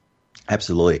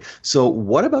 Absolutely. So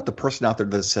what about the person out there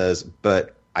that says,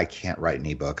 but I can't write an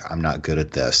ebook. I'm not good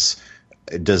at this.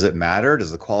 Does it matter?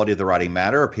 Does the quality of the writing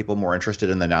matter? Are people more interested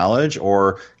in the knowledge?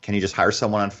 Or can you just hire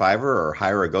someone on Fiverr or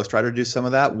hire a ghostwriter to do some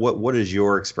of that? What is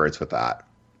your experience with that?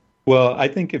 Well, I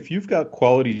think if you've got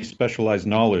quality specialized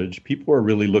knowledge, people are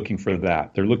really looking for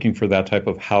that. They're looking for that type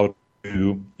of how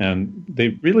to, and they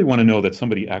really want to know that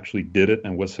somebody actually did it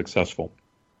and was successful.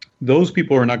 Those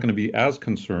people are not going to be as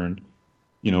concerned,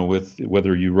 with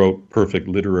whether you wrote perfect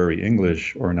literary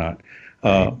English or not.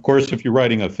 Of course, if you're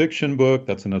writing a fiction book,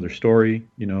 that's another story,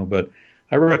 but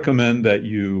I recommend that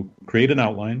you create an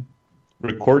outline,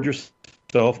 record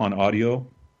yourself on audio,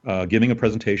 giving a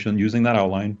presentation using that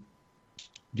outline,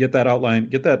 get that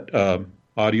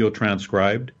audio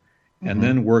transcribed, and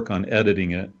then work on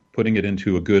editing it, putting it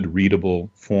into a good readable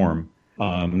form.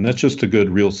 And that's just a good,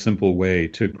 real simple way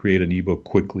to create an ebook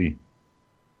quickly.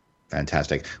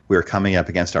 Fantastic. We're coming up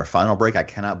against our final break. I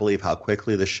cannot believe how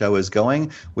quickly the show is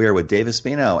going. We are with Dave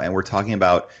Espino, and we're talking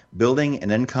about building an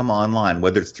income online,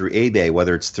 whether it's through eBay,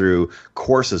 whether it's through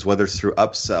courses, whether it's through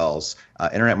upsells.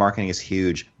 Internet marketing is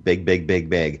huge, big, big, big,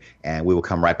 big. And we will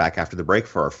come right back after the break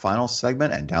for our final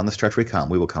segment, and down the stretch we come.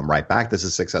 We will come right back. This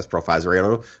is Success Profiles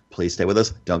Radio. Please stay with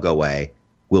us. Don't go away.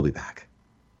 We'll be back.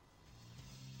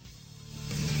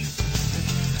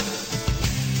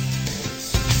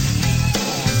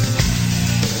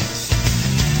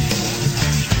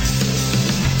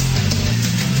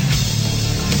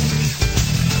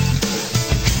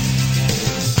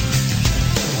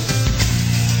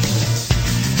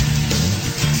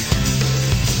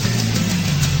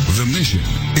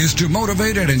 Is to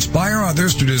motivate and inspire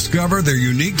others to discover their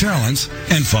unique talents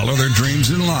and follow their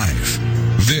dreams in life.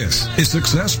 This is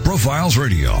Success Profiles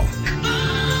Radio.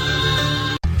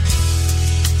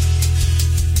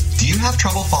 Do you have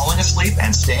trouble falling asleep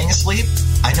and staying asleep?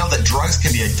 I know that drugs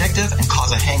can be addictive and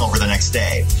cause a hangover the next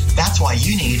day. That's why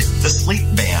you need the Sleep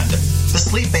Band. The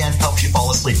Sleep Band helps you fall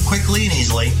asleep quickly and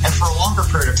easily and for a longer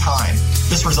period of time.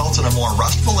 This results in a more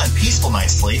restful and peaceful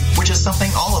night's sleep, which is something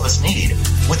all of us need.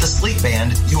 With the Sleep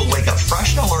Band, you will wake up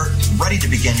fresh and alert, ready to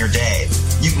begin your day.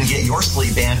 You can get your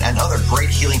Sleep Band and other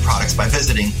great healing products by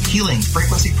visiting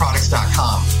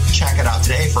healingfrequencyproducts.com. Check it out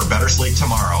today for better sleep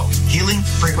tomorrow.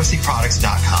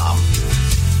 healingfrequencyproducts.com.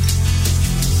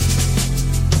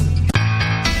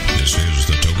 This is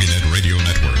the TogiNet Radio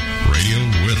Network, radio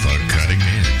with a cutting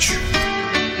edge.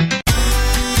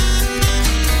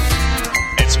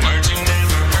 It's words you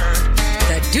never heard.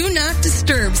 The Do Not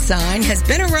Disturb sign has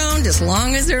been around as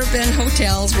long as there have been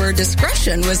hotels where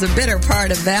discretion was a bitter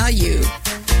part of value.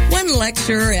 One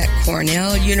lecturer at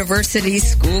Cornell University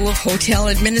School of Hotel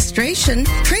Administration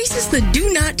traces the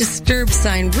Do Not Disturb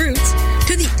sign roots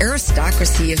to the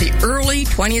aristocracy of the early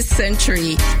 20th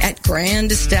century at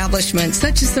grand establishments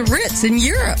such as the Ritz in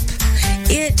Europe.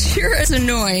 It sure is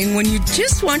annoying when you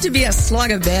just want to be a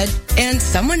slug of bed and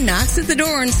someone knocks at the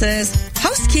door and says,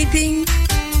 "Housekeeping."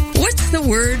 What's the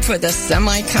word for the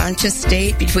semi-conscious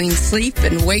state between sleep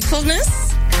and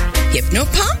wakefulness?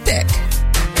 Hypnopompic.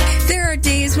 There are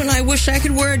days when I wish I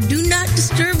could wear a Do Not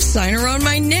Disturb sign around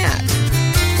my neck.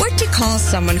 What to call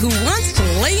someone who wants to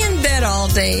lay in bed all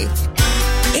day?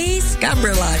 A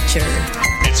scabrelacher.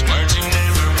 It's words you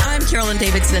never heard. I'm Carolyn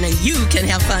Davidson, and you can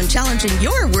have fun challenging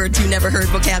your words you never heard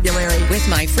vocabulary with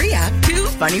my free app, Too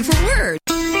Funny for Words.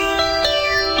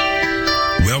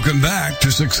 Welcome back to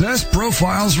Success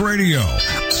Profiles Radio.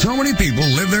 So many people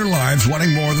live their lives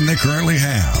wanting more than they currently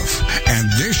have. And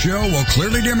this show will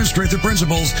clearly demonstrate the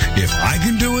principles, if I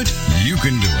can do it, you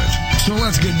can do it. So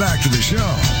let's get back to the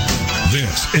show.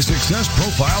 This is Success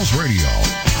Profiles Radio.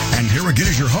 And here again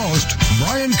is your host,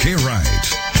 Brian K.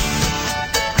 Wright.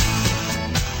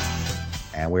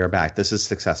 And we are back. This is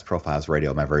Success Profiles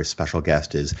Radio. My very special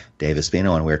guest is Dave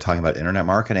Espino, and we're talking about internet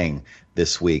marketing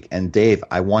this week. And Dave,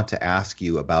 I want to ask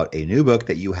you about a new book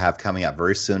that you have coming out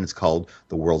very soon. It's called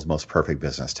The World's Most Perfect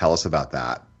Business. Tell us about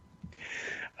that.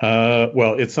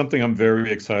 Well, it's something I'm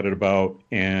very excited about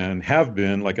and have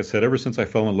been, like I said, ever since I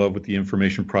fell in love with the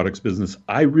information products business.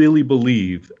 I really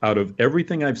believe, out of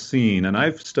everything I've seen, and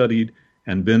I've studied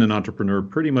and been an entrepreneur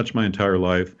pretty much my entire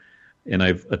life, and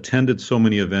I've attended so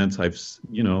many events.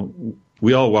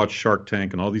 We all watch Shark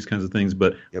Tank and all these kinds of things,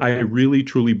 but yep. I really,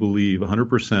 truly believe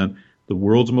 100% the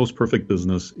world's most perfect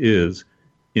business is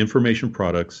information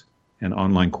products and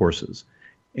online courses.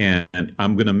 And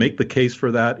I'm going to make the case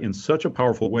for that in such a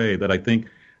powerful way that I think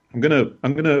I'm going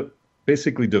to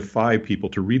basically defy people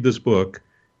to read this book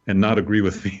and not agree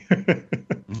with me.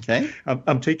 Okay.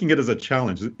 I'm taking it as a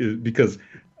challenge because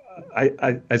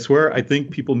I swear I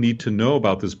think people need to know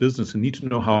about this business and need to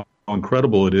know how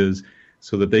incredible it is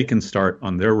so that they can start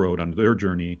on their road, on their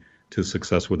journey to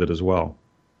success with it as well.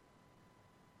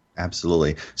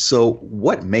 Absolutely. So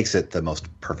what makes it the most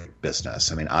perfect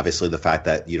business? I mean, obviously the fact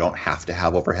that you don't have to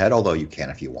have overhead, although you can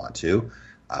if you want to.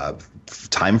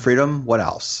 Time freedom, what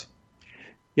else?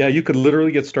 Yeah, you could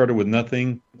literally get started with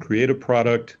nothing, create a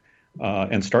product,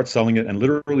 and start selling it and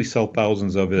literally sell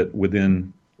thousands of it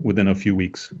within a few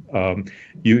weeks.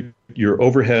 Your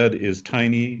overhead is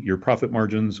tiny. Your profit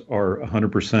margins are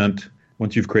 100%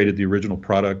 once you've created the original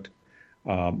product.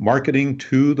 Marketing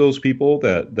to those people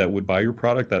that would buy your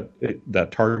product,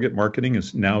 that target marketing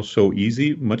is now so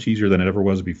easy, much easier than it ever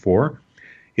was before.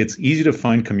 It's easy to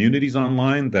find communities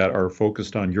online that are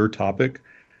focused on your topic.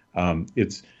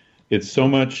 It's so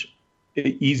much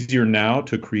easier now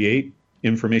to create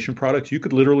information products. You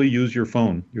could literally use your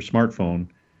phone, your smartphone,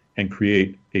 and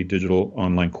create a digital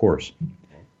online course.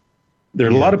 There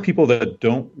are a lot of people that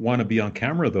don't want to be on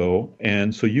camera, though,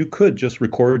 and so you could just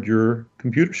record your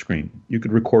computer screen. You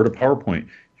could record a PowerPoint.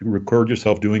 You could record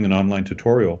yourself doing an online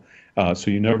tutorial,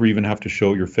 so you never even have to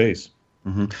show your face.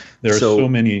 Mm-hmm. There are so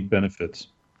many benefits.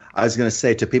 I was going to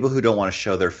say, to people who don't want to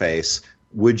show their face,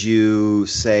 would you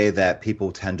say that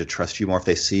people tend to trust you more if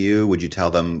they see you? Would you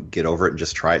tell them, get over it and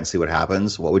just try it and see what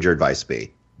happens? What would your advice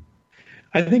be?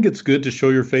 I think it's good to show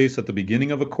your face at the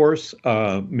beginning of a course,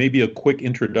 maybe a quick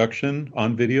introduction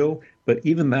on video, but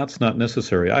even that's not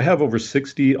necessary. I have over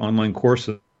 60 online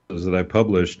courses that I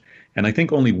published, and I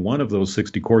think only one of those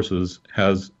 60 courses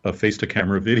has a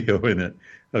face-to-camera video in it,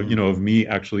 of me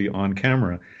actually on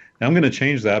camera. Now, I'm going to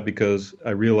change that because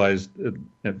I realized,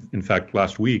 in fact,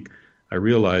 last week, I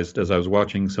realized as I was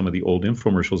watching some of the old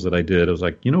infomercials that I did, I was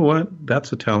like, you know what?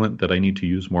 That's a talent that I need to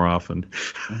use more often.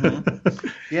 Mm-hmm.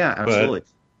 Yeah, absolutely.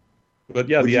 But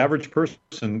yeah, the average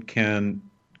person can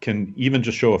even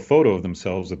just show a photo of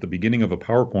themselves at the beginning of a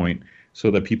PowerPoint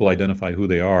so that people identify who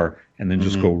they are and then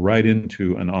just go right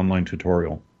into an online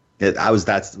tutorial.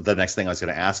 That's the next thing I was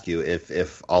going to ask you.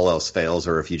 If all else fails,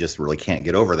 or if you just really can't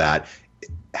get over that,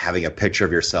 having a picture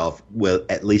of yourself will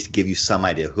at least give you some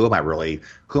idea who am I really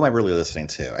listening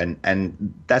to,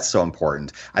 and that's so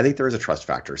important. I think there is a trust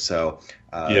factor. So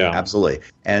absolutely.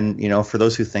 And for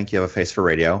those who think you have a face for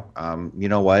radio, you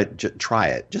know what? Just try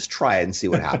it and see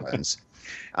what happens.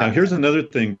 Now, here's another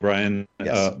thing, Brian.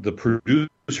 Yes. The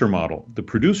producer model. The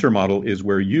producer model is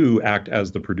where you act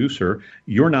as the producer.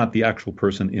 You're not the actual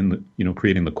person in the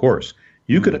creating the course.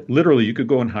 You could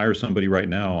go and hire somebody right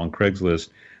now on Craigslist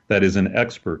that is an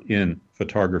expert in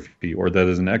photography, or that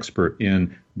is an expert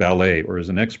in ballet, or is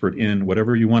an expert in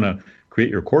whatever you want to create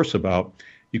your course about.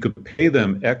 You could pay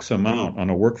them X amount on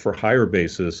a work for hire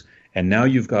basis, and now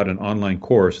you've got an online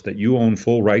course that you own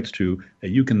full rights to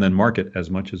that you can then market as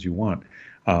much as you want.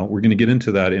 We're going to get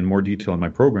into that in more detail in my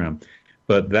program.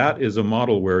 But that is a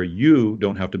model where you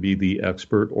don't have to be the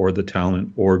expert or the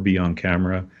talent or be on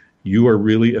camera. You are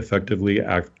really effectively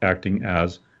acting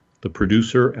as the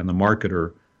producer and the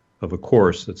marketer of a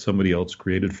course that somebody else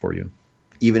created for you.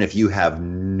 Even if you have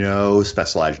no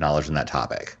specialized knowledge in that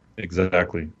topic.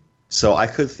 Exactly. So I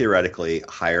could theoretically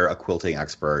hire a quilting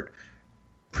expert,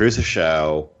 produce a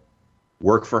show,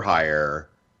 work for hire,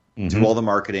 do all the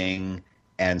marketing,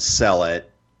 and sell it.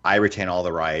 I retain all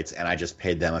the rights, and I just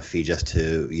paid them a fee just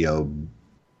to,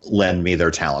 lend me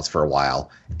their talents for a while.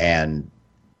 And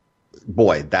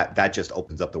boy, that just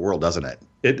opens up the world, doesn't it?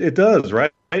 It does,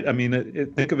 right? I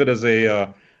mean, think of it as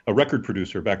a record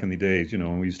producer back in the days,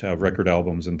 when we used to have record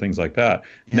albums and things like that.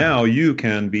 Yeah. Now you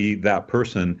can be that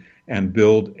person and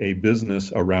build a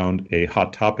business around a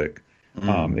hot topic.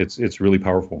 It's really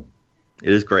powerful.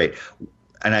 It is great.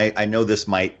 And I know this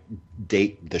might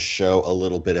date the show a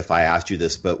little bit if I asked you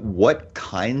this, but what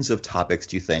kinds of topics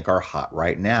do you think are hot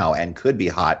right now and could be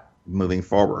hot moving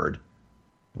forward?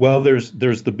 Well, there's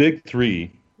the big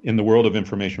three in the world of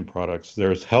information products.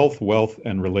 There's health, wealth,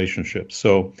 and relationships.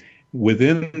 So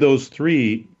within those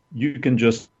three, you can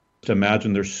just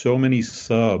imagine there's so many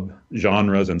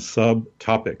sub-genres and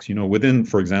sub-topics. Within,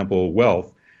 for example,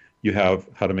 wealth, you have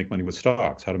how to make money with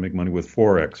stocks, how to make money with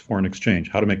Forex, foreign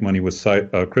exchange, how to make money with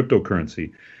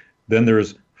cryptocurrency. Then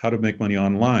there's how to make money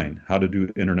online, how to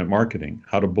do internet marketing,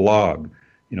 how to blog,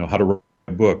 how to write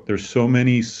a book. There's so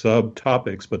many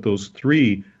subtopics, but those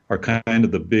three are kind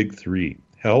of the big three: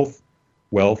 health,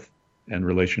 wealth, and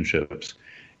relationships.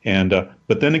 And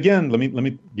but then again, let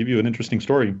me give you an interesting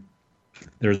story.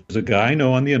 There's a guy I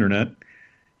know on the internet.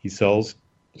 He sells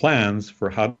plans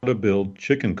for how to build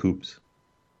chicken coops.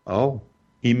 Oh.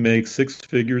 He makes 6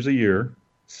 figures a year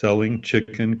selling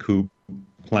chicken coop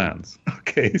plans.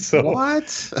 Okay, so what?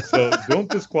 So don't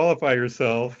disqualify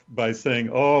yourself by saying,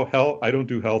 "Oh, hell, I don't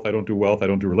do health, I don't do wealth, I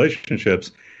don't do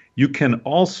relationships." You can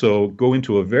also go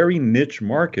into a very niche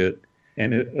market,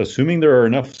 and assuming there are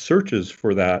enough searches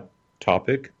for that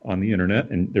topic on the internet,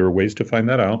 and there are ways to find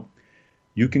that out,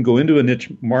 you can go into a niche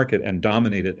market and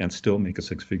dominate it and still make a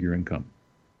 6-figure income.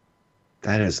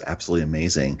 That is absolutely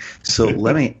amazing. So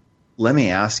let me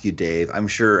ask you, Dave,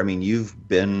 you've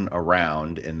been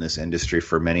around in this industry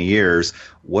for many years.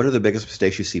 What are the biggest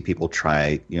mistakes you see people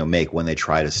make when they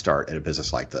try to start at a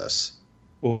business like this?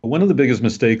 Well, one of the biggest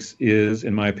mistakes is,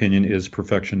 in my opinion, is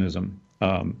perfectionism.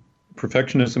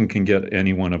 Perfectionism can get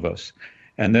any one of us.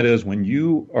 And that is when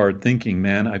you are thinking,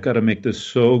 man, I've got to make this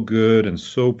so good and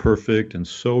so perfect and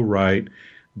so right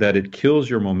that it kills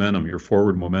your momentum, your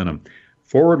forward momentum.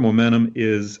 Forward momentum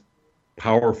is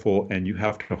powerful, and you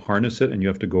have to harness it and you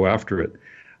have to go after it.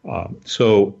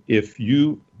 So if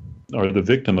you are the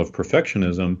victim of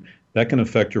perfectionism, that can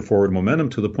affect your forward momentum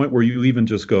to the point where you even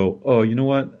just go, oh, you know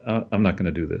what? I'm not going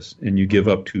to do this. And you give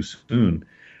up too soon.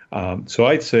 So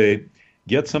I'd say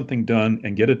get something done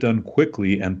and get it done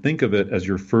quickly, and think of it as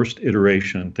your first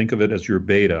iteration. Think of it as your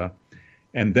beta,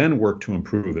 and then work to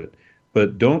improve it.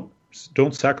 But don't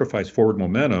sacrifice forward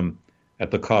momentum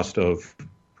at the cost of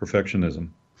perfectionism.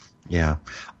 Yeah.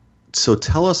 So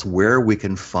tell us where we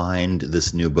can find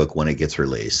this new book when it gets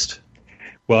released.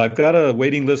 Well, I've got a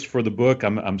waiting list for the book.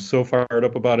 I'm so fired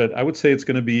up about it. I would say it's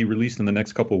going to be released in the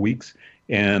next couple of weeks.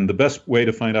 And the best way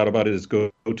to find out about it is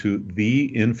go to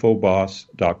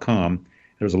theinfoboss.com.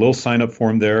 There's a little sign-up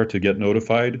form there to get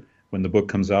notified when the book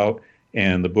comes out.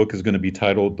 And the book is going to be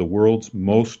titled The World's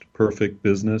Most Perfect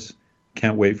Business.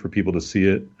 Can't wait for people to see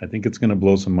it. I think it's going to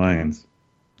blow some minds.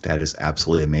 That is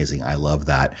absolutely amazing. I love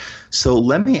that. So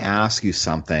let me ask you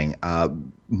something.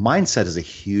 Mindset is a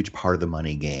huge part of the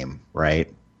money game,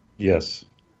 right? Yes.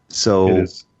 So it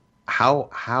is.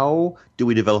 How do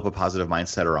we develop a positive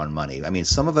mindset around money? I mean,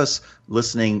 some of us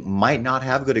listening might not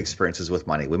have good experiences with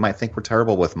money. We might think we're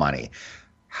terrible with money.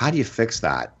 How do you fix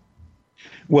that?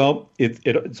 Well,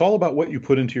 it's all about what you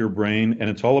put into your brain, and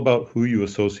it's all about who you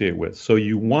associate with. So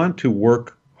you want to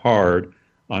work hard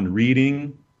on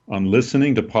reading, on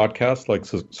listening to podcasts like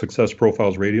Success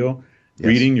Profiles Radio, yes,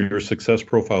 reading your Success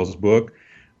Profiles book,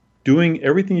 doing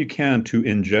everything you can to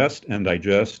ingest and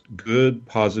digest good,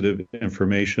 positive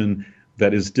information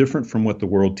that is different from what the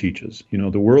world teaches.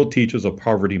 The world teaches a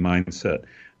poverty mindset.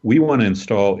 We want to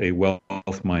install a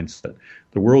wealth mindset.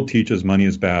 The world teaches money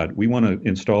is bad. We want to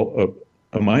install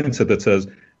a mindset that says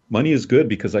money is good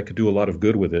because I could do a lot of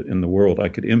good with it in the world. I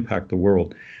could impact the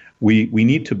world. We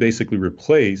need to basically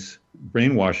replace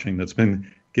brainwashing that's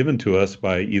been given to us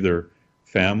by either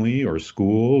family or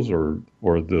schools or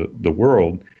the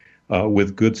world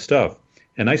with good stuff.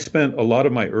 And I spent a lot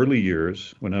of my early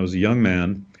years when I was a young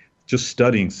man just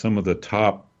studying some of the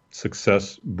top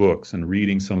success books and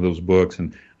reading some of those books.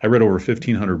 And I read over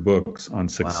 1,500 books on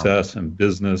success and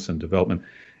business and development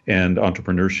and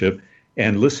entrepreneurship,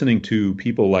 and listening to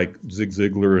people like Zig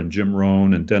Ziglar and Jim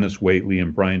Rohn and Dennis Waitley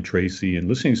and Brian Tracy, and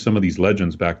listening to some of these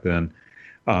legends back then,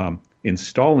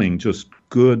 installing just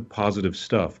good, positive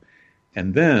stuff.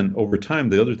 And then over time,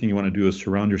 the other thing you want to do is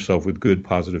surround yourself with good,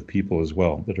 positive people as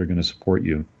well that are going to support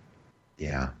you.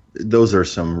 Yeah, those are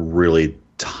some really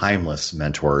timeless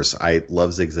mentors. I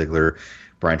love Zig Ziglar.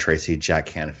 Brian Tracy, Jack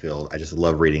Canfield. I just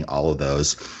love reading all of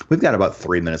those. We've got about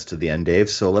 3 minutes to the end, Dave.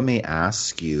 So let me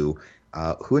ask you,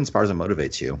 who inspires and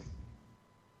motivates you?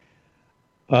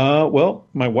 Well,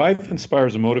 my wife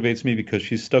inspires and motivates me because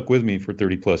she's stuck with me for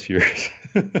 30 plus years.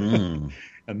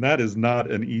 And that is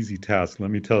not an easy task,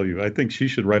 let me tell you. I think she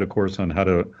should write a course on how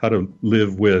to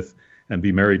live with and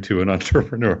be married to an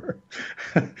entrepreneur.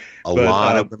 A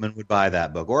lot of women would buy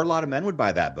that book, or a lot of men would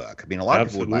buy that book. I mean, a lot of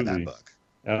people would buy that book.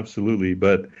 Absolutely.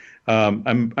 But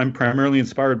I'm primarily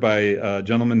inspired by a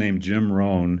gentleman named Jim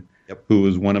Rohn, who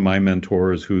is one of my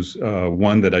mentors, who's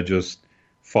one that I just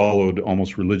followed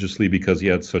almost religiously because he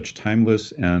had such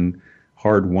timeless and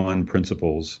hard-won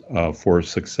principles for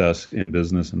success in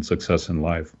business and success in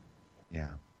life. Yeah,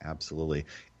 absolutely.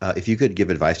 If you could give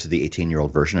advice to the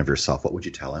 18-year-old version of yourself, what would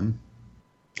you tell him?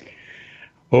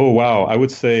 Oh, wow. I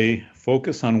would say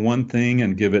focus on one thing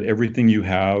and give it everything you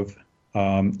have.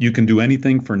 You can do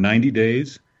anything for 90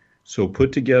 days. So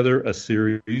put together a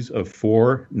series of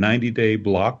 4 90-day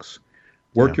blocks.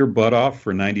 Work your butt off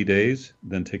for 90 days,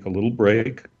 then take a little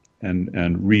break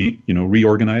and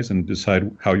reorganize and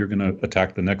decide how you're going to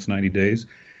attack the next 90 days.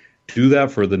 Do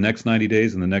that for the next 90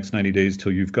 days and the next 90 days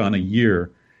till you've gone a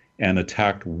year and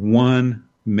attacked one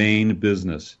main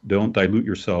business. Don't dilute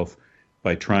yourself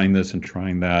by trying this and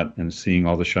trying that and seeing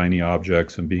all the shiny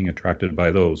objects and being attracted by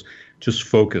those. Just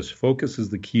focus. Focus is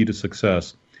the key to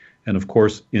success. And of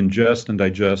course, ingest and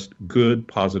digest good,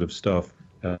 positive stuff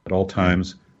at all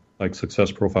times, like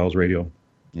Success Profiles Radio.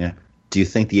 Yeah. Do you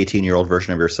think the 18-year-old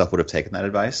version of yourself would have taken that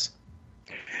advice?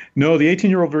 No, the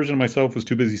 18-year-old version of myself was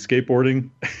too busy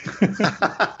skateboarding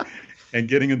and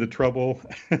getting into trouble.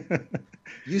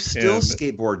 You still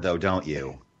skateboard, though, don't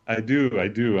you? I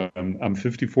do. I'm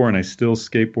 54 and I still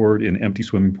skateboard in empty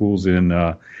swimming pools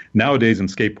nowadays in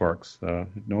skate parks.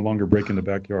 No longer break into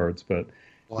backyards, but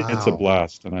it's a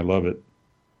blast and I love it.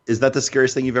 Is that the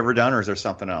scariest thing you've ever done, or is there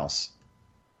something else?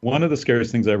 One of the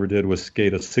scariest things I ever did was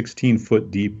skate a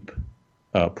 16-foot deep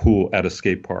pool at a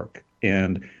skate park.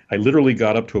 And I literally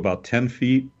got up to about 10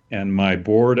 feet and my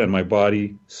board and my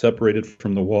body separated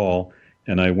from the wall.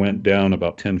 And I went down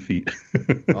about 10 feet.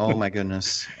 Oh my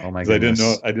goodness! Oh my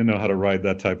goodness! I didn't know how to ride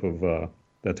that type of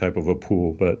a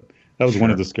pool, but that was one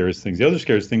of the scariest things. The other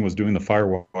scariest thing was doing the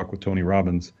firewalk with Tony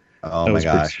Robbins. Oh that my was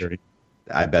gosh! pretty scary.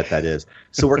 I bet that is.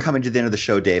 So we're coming to the end of the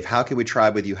show, Dave. How can we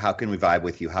tribe with you? How can we vibe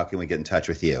with you? How can we get in touch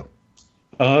with you?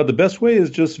 The best way is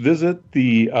just visit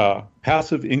the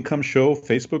Passive Income Show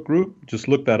Facebook group. Just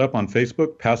look that up on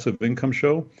Facebook, Passive Income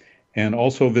Show. And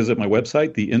also visit my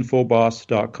website,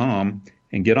 theinfoboss.com,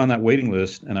 and get on that waiting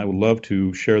list. And I would love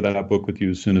to share that book with you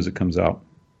as soon as it comes out.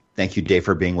 Thank you, Dave,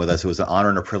 for being with us. It was an honor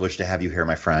and a privilege to have you here,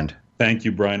 my friend. Thank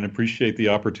you, Brian. Appreciate the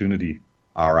opportunity.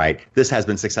 All right. This has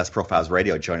been Success Profiles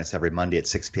Radio. Join us every Monday at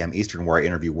 6 p.m. Eastern, where I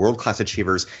interview world-class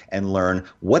achievers and learn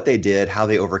what they did, how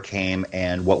they overcame,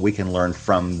 and what we can learn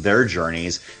from their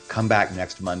journeys. Come back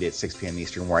next Monday at 6 p.m.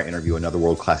 Eastern, where I interview another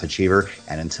world-class achiever.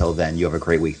 And until then, you have a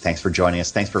great week. Thanks for joining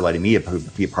us. Thanks for letting me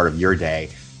be a part of your day.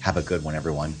 Have a good one,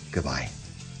 everyone. Goodbye.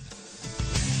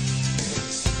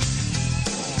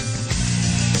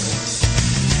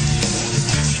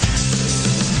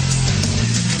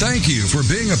 Thank you for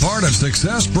being a part of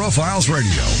Success Profiles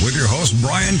Radio with your host,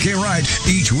 Brian K. Wright.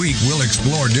 Each week, we'll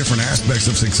explore different aspects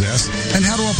of success and how to apply